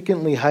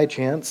significantly high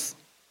chance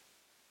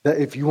that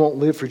if you won't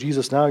live for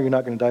Jesus now, you're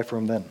not going to die for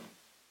him then.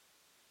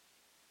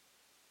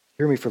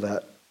 Hear me for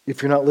that.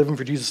 If you're not living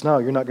for Jesus now,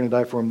 you're not going to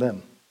die for him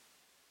then.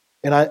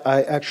 And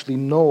I actually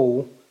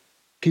know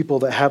people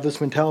that have this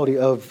mentality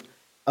of,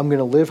 I'm going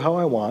to live how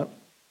I want.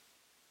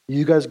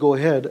 You guys go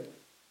ahead.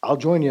 I'll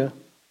join you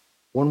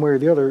one way or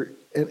the other.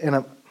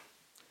 And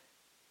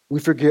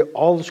we forget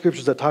all the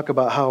scriptures that talk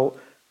about how,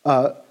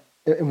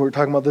 and we're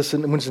talking about this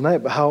in Wednesday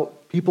night, but how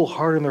people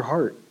harden their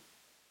heart.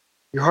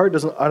 Your heart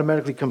doesn't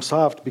automatically become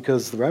soft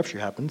because the rapture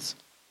happens.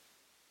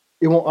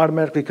 It won't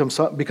automatically become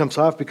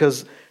soft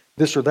because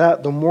this or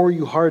that. The more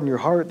you harden your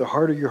heart, the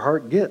harder your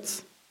heart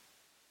gets.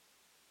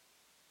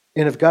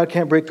 And if God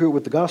can't break through it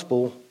with the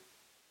gospel,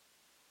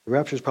 the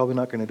rapture is probably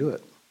not going to do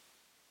it.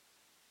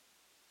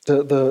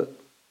 The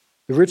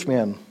rich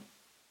man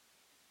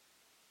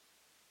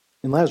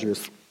in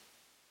Lazarus,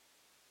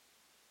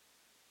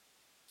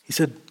 he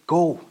said,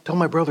 go, tell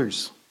my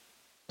brothers.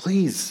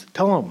 Please,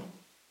 tell them.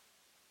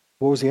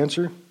 What was the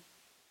answer?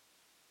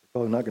 They're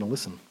probably not going to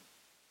listen.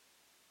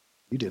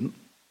 You didn't.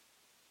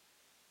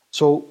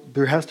 So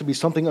there has to be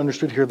something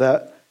understood here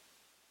that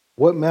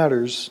what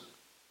matters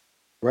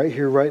right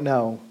here, right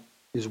now,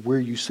 is where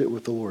you sit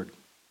with the Lord.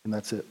 And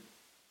that's it.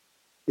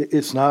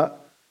 It's not,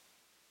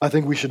 I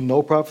think we should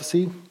know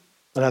prophecy,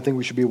 and I think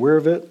we should be aware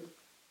of it.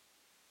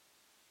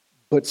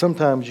 But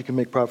sometimes you can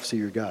make prophecy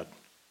your God.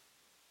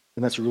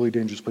 And that's a really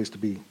dangerous place to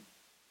be.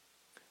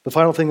 The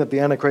final thing that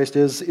the Antichrist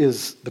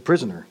is the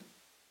prisoner.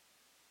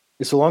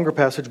 It's a longer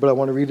passage, but I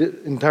want to read it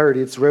in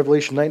entirety. It's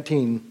Revelation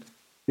 19,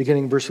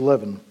 beginning verse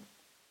 11.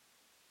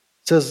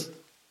 It says,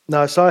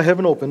 now I saw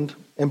heaven opened,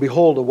 and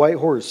behold, a white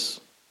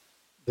horse.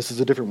 This is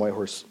a different white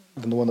horse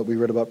than the one that we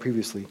read about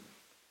previously. It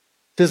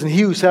says, and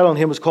he who sat on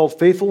him was called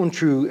Faithful and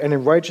True, and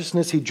in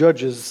righteousness he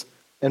judges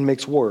and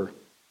makes war.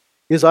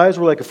 His eyes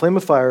were like a flame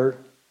of fire,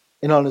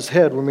 and on his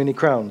head were many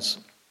crowns.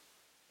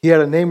 He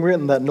had a name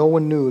written that no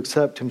one knew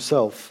except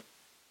himself.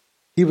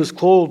 He was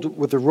clothed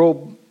with a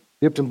robe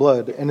dipped in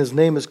blood, and his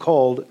name is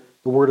called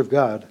the Word of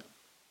God.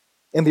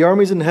 And the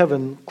armies in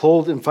heaven,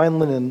 clothed in fine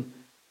linen,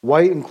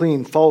 white and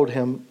clean, followed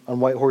him on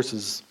white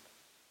horses.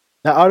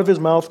 Now out of his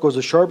mouth goes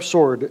a sharp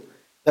sword,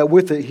 that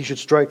with it he should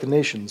strike the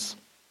nations.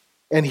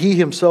 And he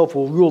himself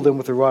will rule them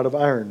with a rod of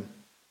iron.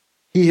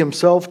 He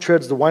himself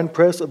treads the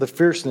winepress of the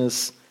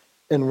fierceness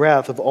and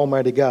wrath of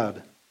Almighty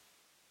God.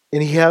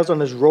 And he has on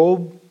his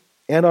robe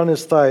and on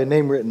his thigh a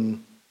name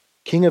written,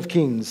 King of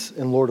Kings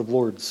and Lord of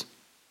Lords.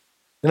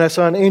 Then I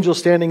saw an angel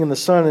standing in the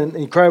sun, and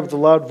he cried with a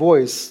loud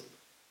voice,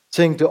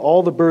 saying to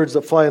all the birds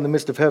that fly in the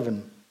midst of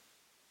heaven,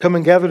 come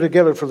and gather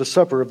together for the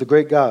supper of the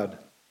great God,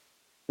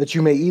 that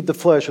you may eat the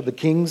flesh of the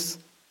kings,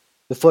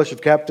 the flesh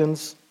of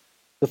captains,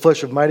 the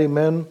flesh of mighty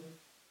men,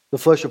 the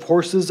flesh of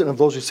horses and of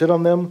those who sit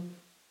on them,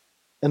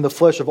 and the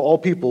flesh of all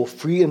people,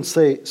 free and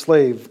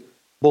slave,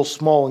 both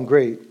small and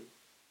great.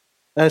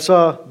 And I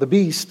saw the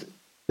beast,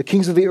 the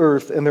kings of the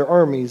earth, and their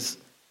armies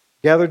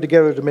gathered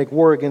together to make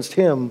war against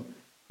him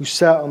who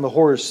sat on the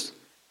horse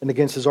and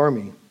against his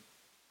army.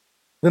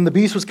 Then the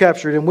beast was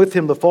captured, and with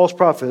him the false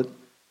prophet,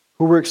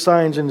 who worked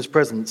signs in his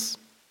presence,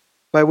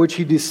 by which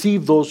he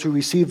deceived those who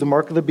received the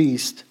mark of the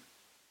beast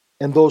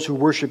and those who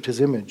worshipped his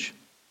image.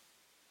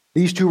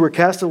 These two were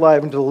cast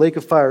alive into the lake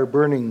of fire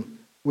burning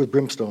with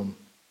brimstone.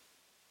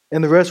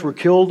 And the rest were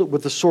killed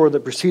with the sword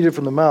that proceeded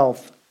from the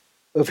mouth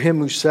of him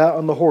who sat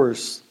on the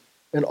horse,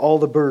 and all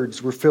the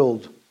birds were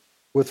filled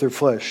with their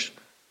flesh.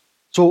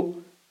 So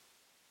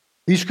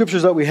these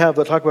scriptures that we have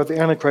that talk about the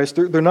Antichrist,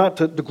 they're not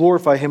to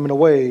glorify him in a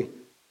way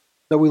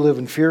that we live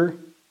in fear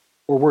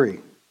or worry.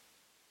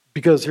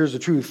 Because here's the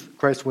truth,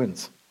 Christ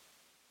wins.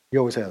 He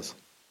always has.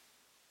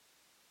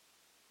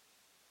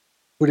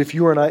 But if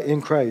you are not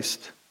in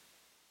Christ,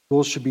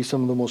 those should be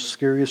some of the most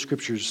scariest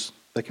scriptures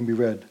that can be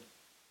read.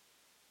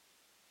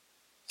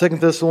 2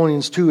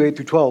 Thessalonians 2, 8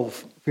 through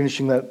 12,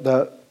 finishing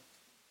that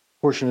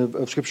portion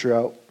of scripture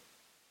out,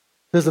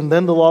 says, and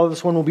then the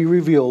lawless one will be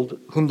revealed,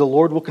 whom the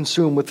Lord will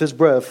consume with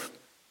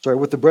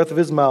the breath of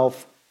his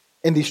mouth,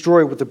 and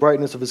destroy with the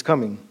brightness of his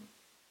coming.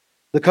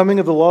 The coming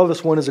of the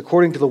lawless one is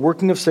according to the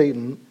working of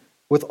Satan,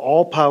 with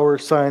all power,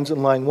 signs,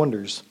 and lying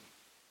wonders,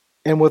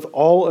 and with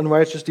all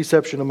unrighteous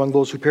deception among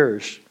those who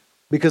perish,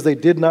 because they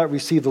did not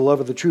receive the love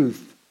of the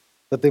truth,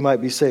 that they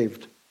might be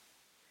saved.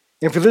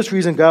 And for this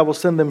reason, God will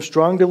send them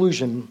strong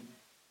delusion,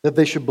 that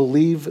they should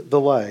believe the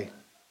lie,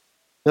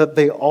 that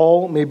they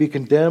all may be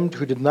condemned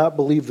who did not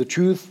believe the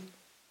truth,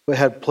 but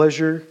had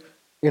pleasure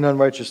in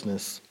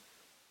unrighteousness.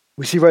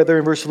 We see right there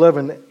in verse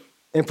 11,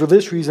 and for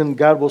this reason,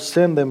 God will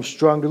send them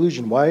strong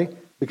delusion. Why?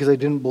 Because they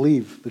didn't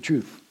believe the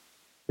truth,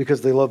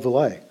 because they love the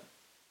lie.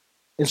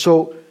 And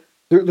so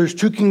there's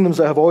two kingdoms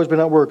that have always been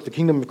at work, the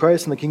kingdom of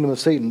Christ and the kingdom of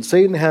Satan.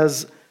 Satan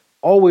has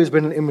always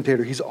been an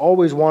imitator. He's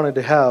always wanted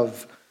to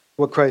have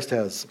what Christ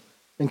has.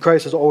 And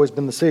Christ has always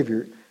been the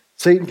Savior.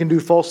 Satan can do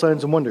false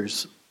signs and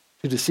wonders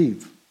to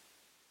deceive.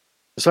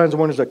 The signs and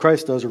wonders that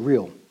Christ does are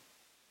real.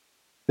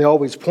 They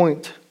always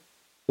point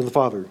to the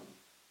Father.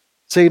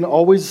 Satan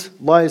always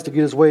lies to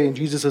get his way, and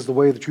Jesus is the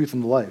way, the truth,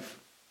 and the life.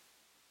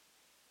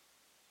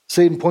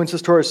 Satan points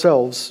us to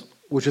ourselves,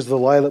 which is the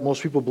lie that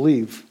most people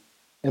believe,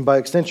 and by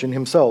extension,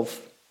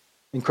 himself,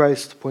 and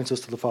Christ points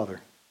us to the Father.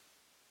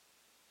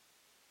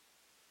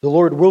 The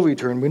Lord will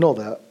return, we know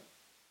that.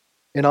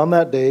 And on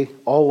that day,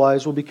 all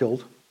lies will be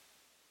killed.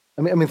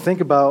 I mean,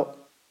 think about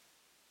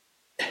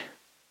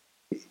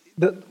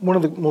one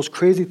of the most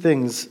crazy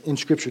things in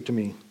Scripture to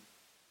me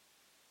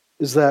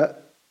is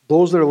that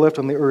those that are left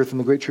on the earth in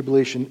the Great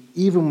Tribulation,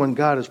 even when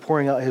God is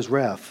pouring out his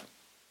wrath,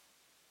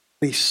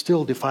 they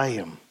still defy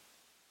him.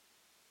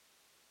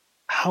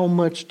 How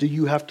much do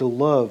you have to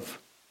love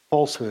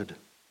falsehood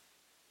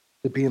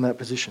to be in that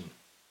position?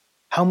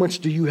 How much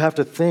do you have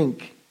to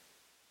think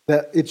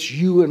that it's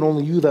you and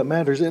only you that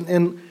matters?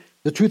 And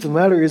the truth of the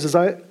matter is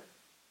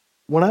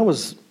when I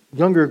was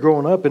younger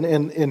growing up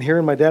and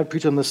hearing my dad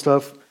preach on this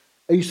stuff,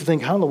 I used to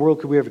think, how in the world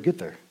could we ever get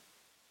there?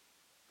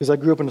 Because I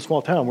grew up in a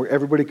small town where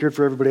everybody cared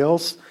for everybody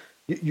else.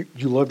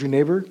 You loved your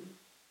neighbor.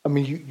 I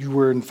mean, you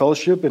were in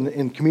fellowship and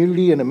in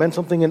community, and it meant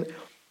something. And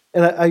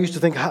I used to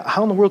think,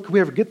 how in the world could we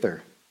ever get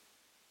there?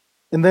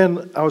 And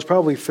then I was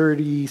probably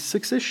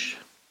 36-ish,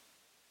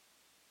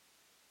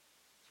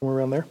 somewhere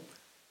around there.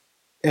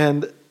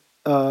 And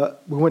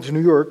we went to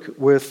New York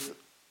with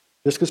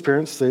Jessica's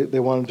parents. They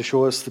wanted to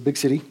show us the big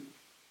city.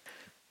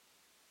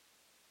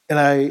 And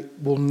I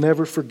will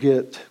never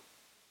forget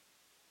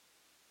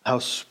how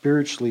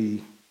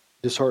spiritually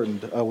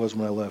disheartened I was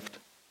when I left.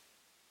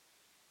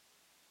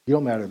 You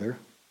don't matter there.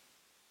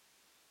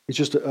 It's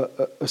just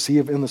a sea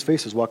of endless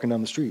faces walking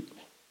down the street.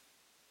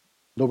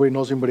 Nobody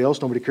knows anybody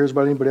else. Nobody cares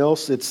about anybody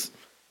else. At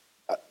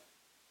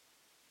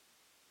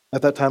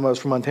that time, I was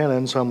from Montana,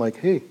 and so I'm like,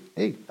 hey,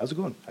 how's it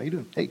going? How you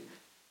doing? Hey.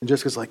 And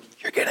Jessica's like,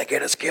 you're going to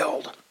get us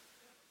killed.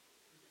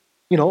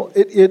 You know,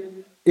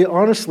 it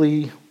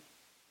honestly,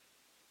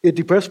 it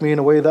depressed me in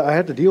a way that I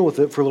had to deal with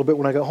it for a little bit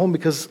when I got home,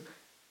 because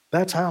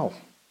that's how.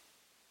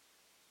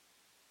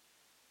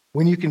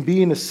 When you can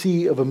be in a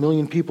sea of 1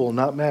 million people and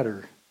not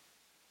matter,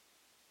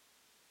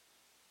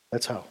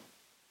 that's how.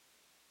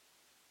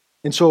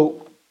 And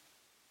so,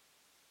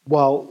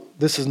 while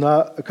this is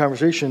not a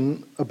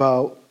conversation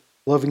about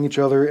loving each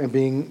other and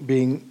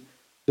being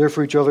there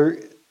for each other,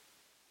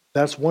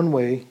 that's one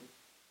way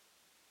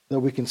that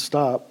we can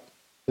stop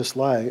this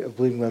lie of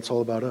believing that's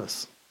all about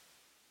us,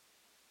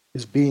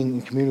 is being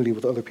in community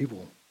with other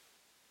people.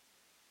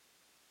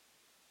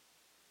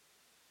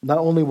 Not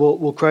only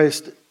will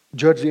Christ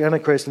judge the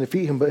Antichrist and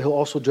defeat him, but he'll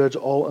also judge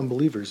all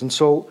unbelievers. And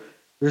so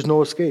there's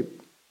no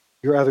escape.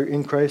 You're either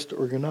in Christ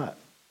or you're not.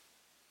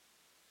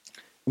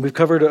 And we've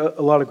covered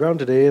a lot of ground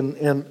today,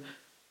 and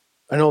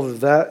I know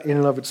that that in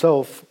and of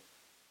itself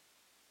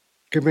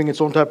can bring its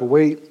own type of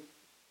weight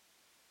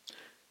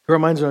to our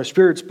minds and our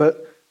spirits,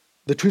 but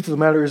the truth of the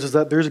matter is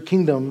that there's a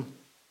kingdom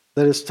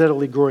that is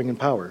steadily growing in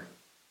power.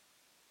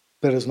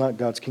 That is not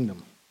God's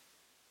kingdom.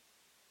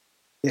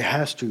 It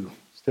has to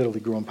steadily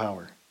grow in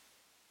power.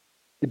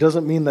 It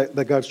doesn't mean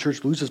that God's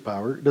church loses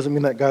power. It doesn't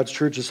mean that God's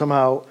church is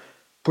somehow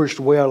pushed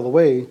way out of the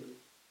way.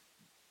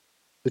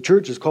 The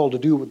church is called to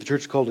do what the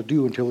church is called to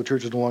do until the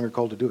church is no longer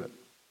called to do it.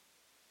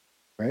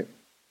 Right?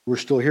 We're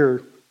still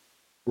here.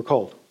 We're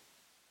called.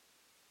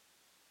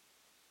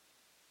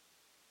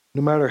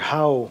 No matter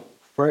how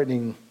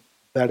frightening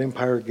that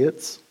empire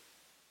gets,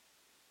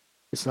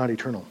 it's not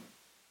eternal.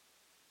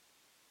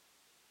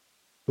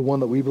 The one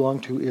that we belong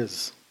to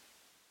is.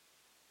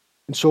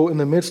 And so in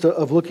the midst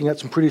of looking at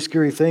some pretty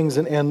scary things,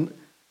 and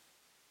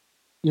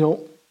you know,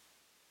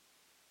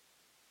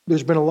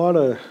 there's been a lot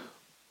of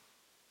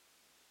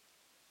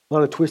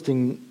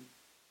twisting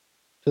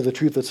to the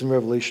truth that's in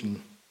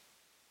Revelation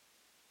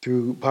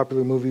through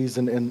popular movies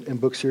and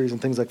book series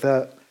and things like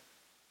that.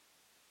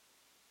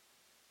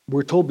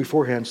 We're told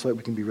beforehand so that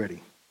we can be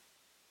ready.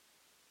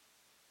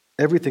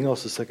 Everything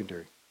else is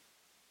secondary.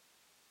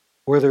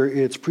 Whether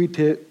it's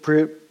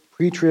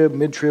pre-trib,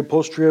 mid-trib,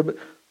 post-trib,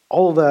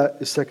 all of that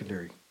is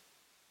secondary.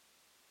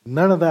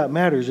 None of that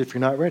matters if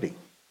you're not ready.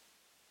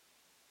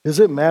 Does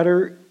it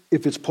matter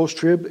if it's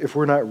post-trib if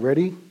we're not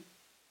ready?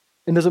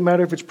 And does it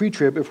matter if it's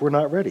pre-trib if we're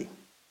not ready?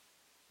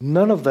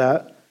 None of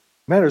that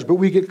matters. But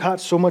we get caught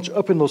so much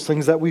up in those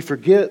things that we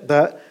forget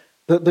that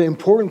the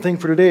important thing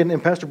for today,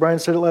 and Pastor Brian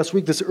said it last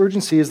week, this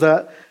urgency is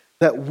that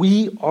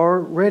we are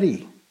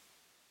ready.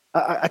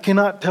 I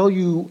cannot tell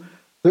you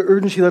the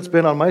urgency that's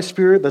been on my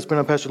spirit, that's been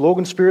on Pastor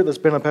Logan's spirit, that's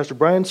been on Pastor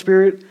Brian's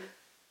spirit,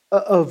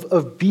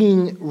 of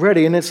being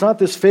ready. And it's not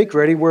this fake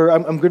ready where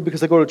I'm good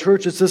because I go to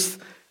church. It's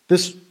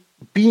this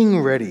being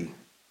ready.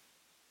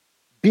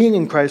 Being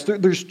in Christ.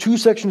 There's two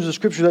sections of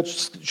Scripture that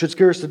should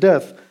scare us to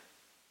death.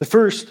 The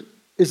first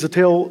is the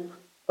tale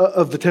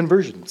of the 10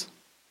 virgins,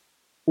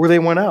 where they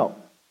went out,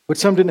 but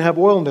some didn't have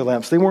oil in their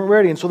lamps. They weren't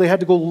ready, and so they had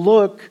to go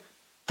look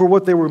for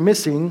what they were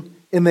missing,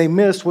 and they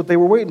missed what they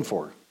were waiting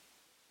for.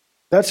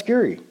 That's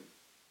scary.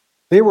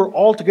 They were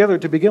all together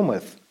to begin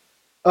with.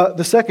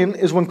 The second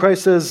is when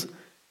Christ says,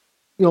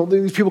 you know,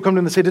 these people come to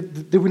him and say,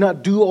 did we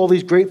not do all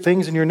these great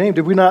things in your name?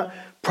 Did we not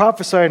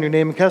prophesy in your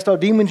name and cast out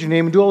demons in your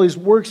name and do all these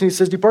works? And he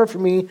says, depart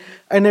from me,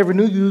 I never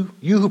knew you,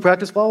 you who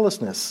practice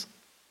lawlessness.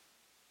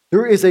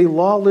 There is a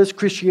lawless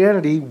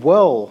Christianity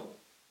well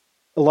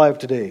alive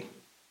today.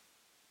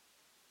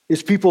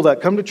 It's people that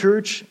come to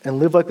church and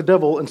live like the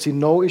devil and see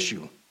no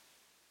issue.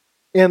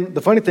 And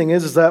the funny thing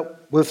is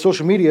that with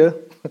social media,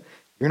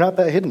 you're not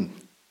that hidden.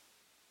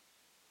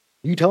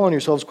 You tell on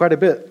yourselves quite a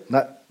bit.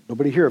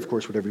 Nobody here, of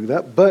course, would ever do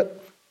that, but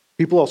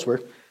people elsewhere.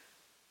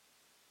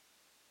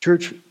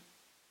 Church,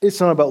 it's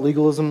not about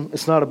legalism.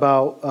 It's not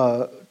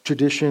about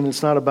tradition.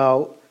 It's not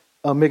about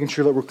making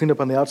sure that we're cleaned up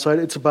on the outside.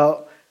 It's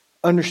about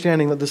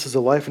understanding that this is a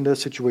life and death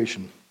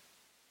situation,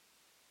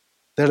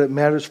 that it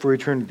matters for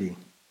eternity.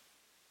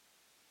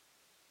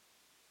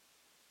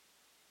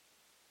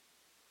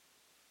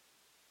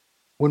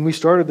 When we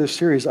started this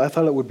series, I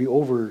thought it would be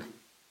over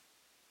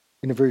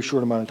in a very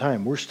short amount of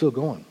time. We're still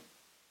going.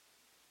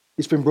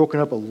 It's been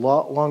broken up a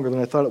lot longer than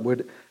I thought it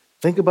would.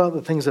 Think about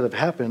the things that have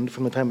happened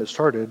from the time it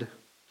started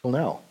till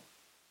now.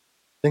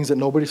 Things that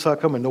nobody saw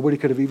coming, nobody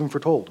could have even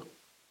foretold.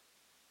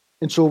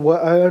 And so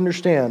what I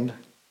understand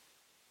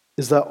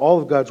is that all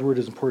of God's word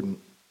is important.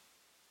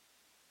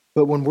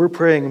 But when we're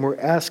praying and we're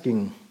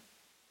asking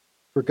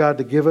for God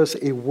to give us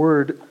a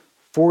word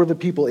for the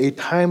people, a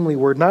timely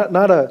word,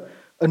 not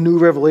a new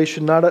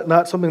revelation,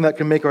 not something that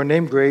can make our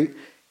name great,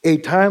 a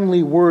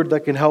timely word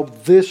that can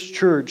help this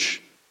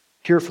church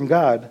hear from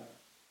God,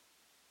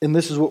 and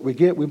this is what we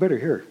get, we better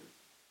hear.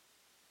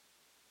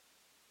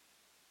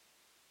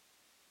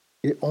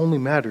 It only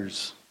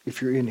matters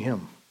if you're in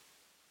Him.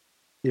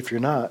 If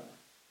you're not,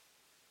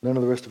 none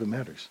of the rest of it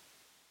matters.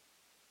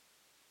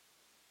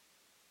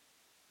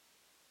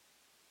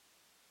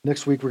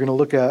 Next week, we're going to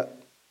look at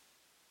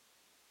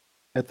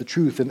the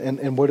truth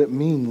and what it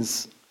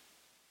means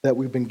that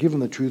we've been given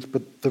the truth,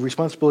 but the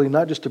responsibility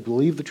not just to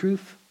believe the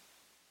truth,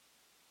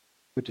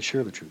 but to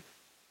share the truth.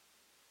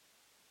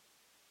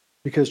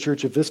 Because,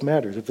 church, if this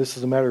matters, if this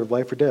is a matter of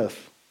life or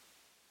death,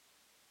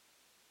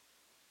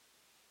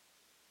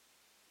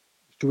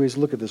 there's two ways to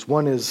look at this.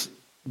 One is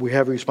we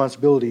have a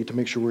responsibility to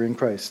make sure we're in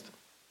Christ.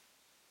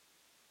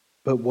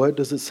 But what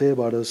does it say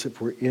about us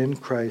if we're in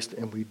Christ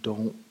and we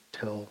don't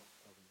tell other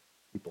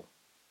people?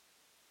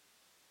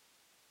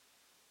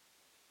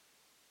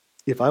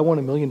 If I won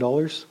 $1 million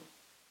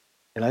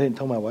and I didn't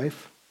tell my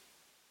wife,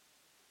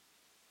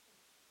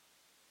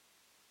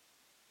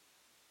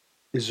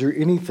 is there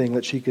anything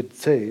that she could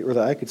say or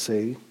that I could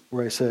say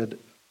where I said,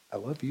 I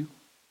love you?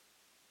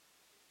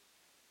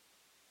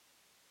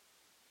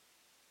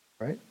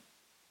 Right?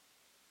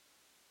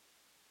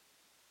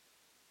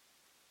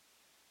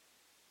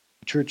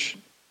 Church,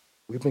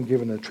 we've been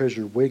given a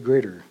treasure way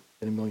greater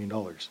than $1 million.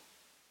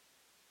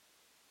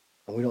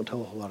 And we don't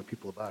tell a whole lot of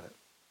people about it.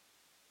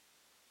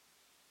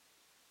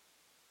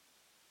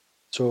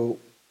 so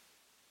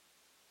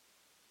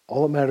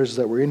all that matters is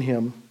that we're in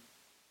him.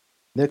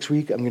 Next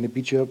week, I'm going to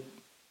beat you up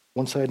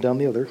one side down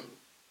the other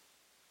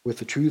with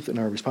the truth and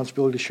our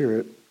responsibility to share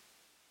it.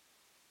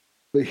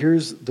 But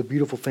here's the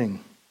beautiful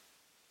thing.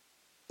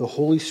 The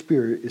Holy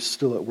Spirit is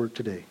still at work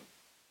today.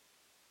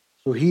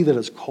 So he that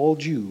has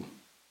called you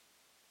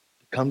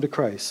to come to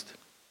Christ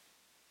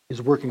is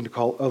working to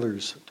call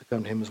others to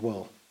come to him as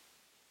well.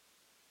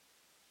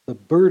 The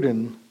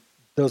burden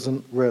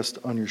doesn't rest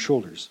on your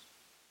shoulders,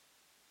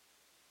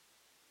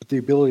 but the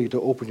ability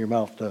to open your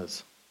mouth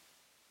does.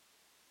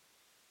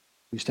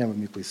 Will you stand with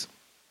me, please?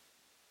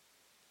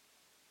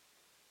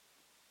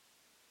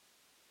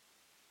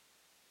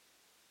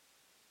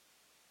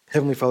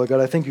 Heavenly Father, God,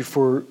 I thank you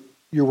for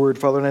your word,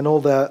 Father, and I know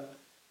that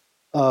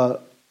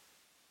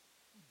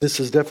this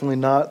is definitely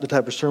not the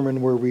type of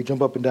sermon where we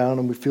jump up and down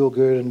and we feel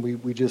good and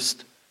we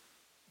just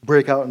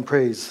break out in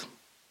praise,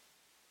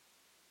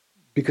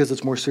 because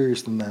it's more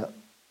serious than that.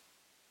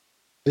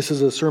 This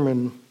is a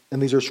sermon,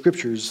 and these are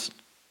scriptures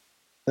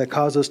that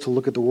cause us to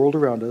look at the world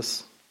around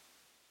us,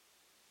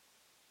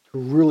 to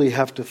really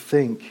have to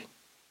think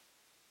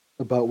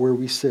about where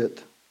we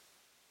sit,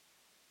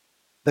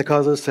 that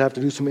cause us to have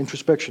to do some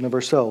introspection of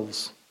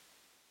ourselves,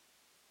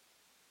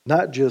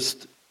 not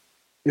just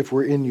if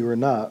we're in you or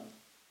not.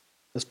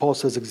 As Paul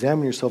says,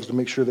 examine yourselves to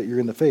make sure that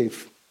you're in the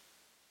faith.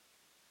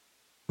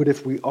 But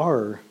if we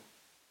are,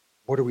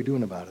 what are we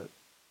doing about it?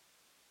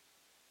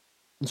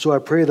 And so I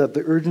pray that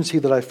the urgency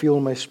that I feel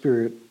in my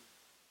spirit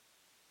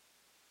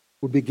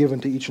would be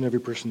given to each and every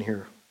person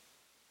here.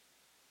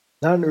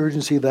 Not an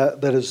urgency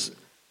that is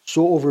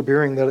so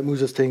overbearing that it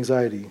moves us to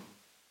anxiety,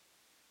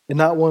 and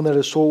not one that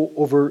is so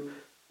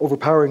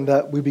overpowering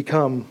that we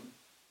become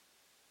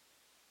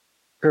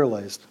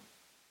paralyzed.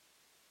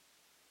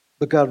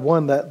 But God,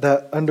 one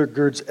that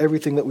undergirds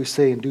everything that we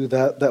say and do,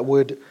 that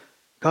would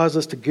cause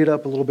us to get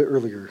up a little bit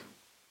earlier,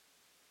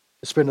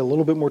 to spend a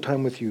little bit more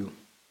time with you.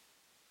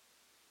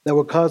 That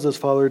would cause us,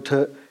 Father,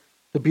 to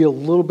be a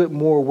little bit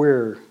more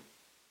aware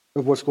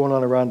of what's going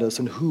on around us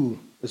and who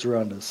is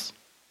around us.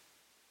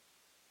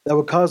 That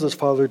would cause us,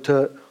 Father,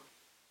 to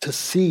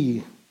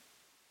see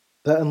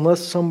that unless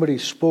somebody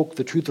spoke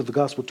the truth of the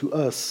gospel to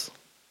us,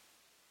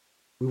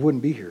 we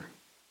wouldn't be here.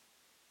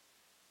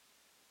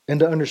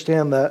 And to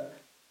understand that,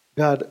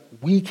 God,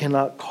 we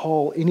cannot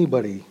call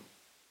anybody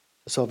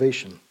to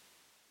salvation,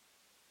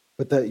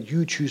 but that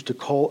you choose to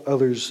call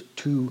others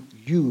to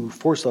you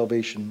for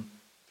salvation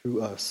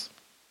through us.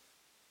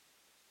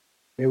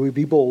 May we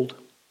be bold,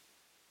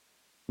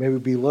 may we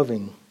be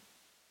loving,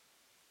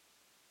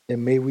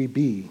 and may we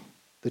be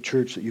the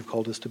church that you've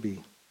called us to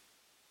be.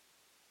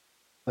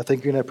 I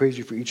thank you and I praise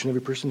you for each and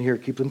every person here.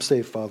 Keep them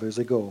safe, Father, as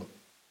they go.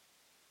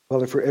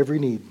 Father, for every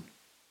need,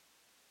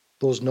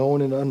 those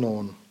known and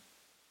unknown,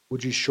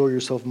 would you show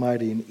yourself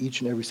mighty in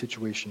each and every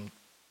situation?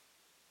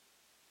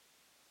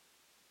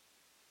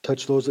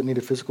 Touch those that need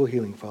a physical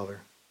healing,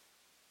 Father.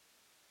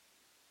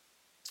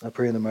 I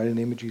pray in the mighty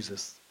name of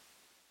Jesus.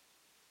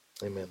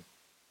 Amen.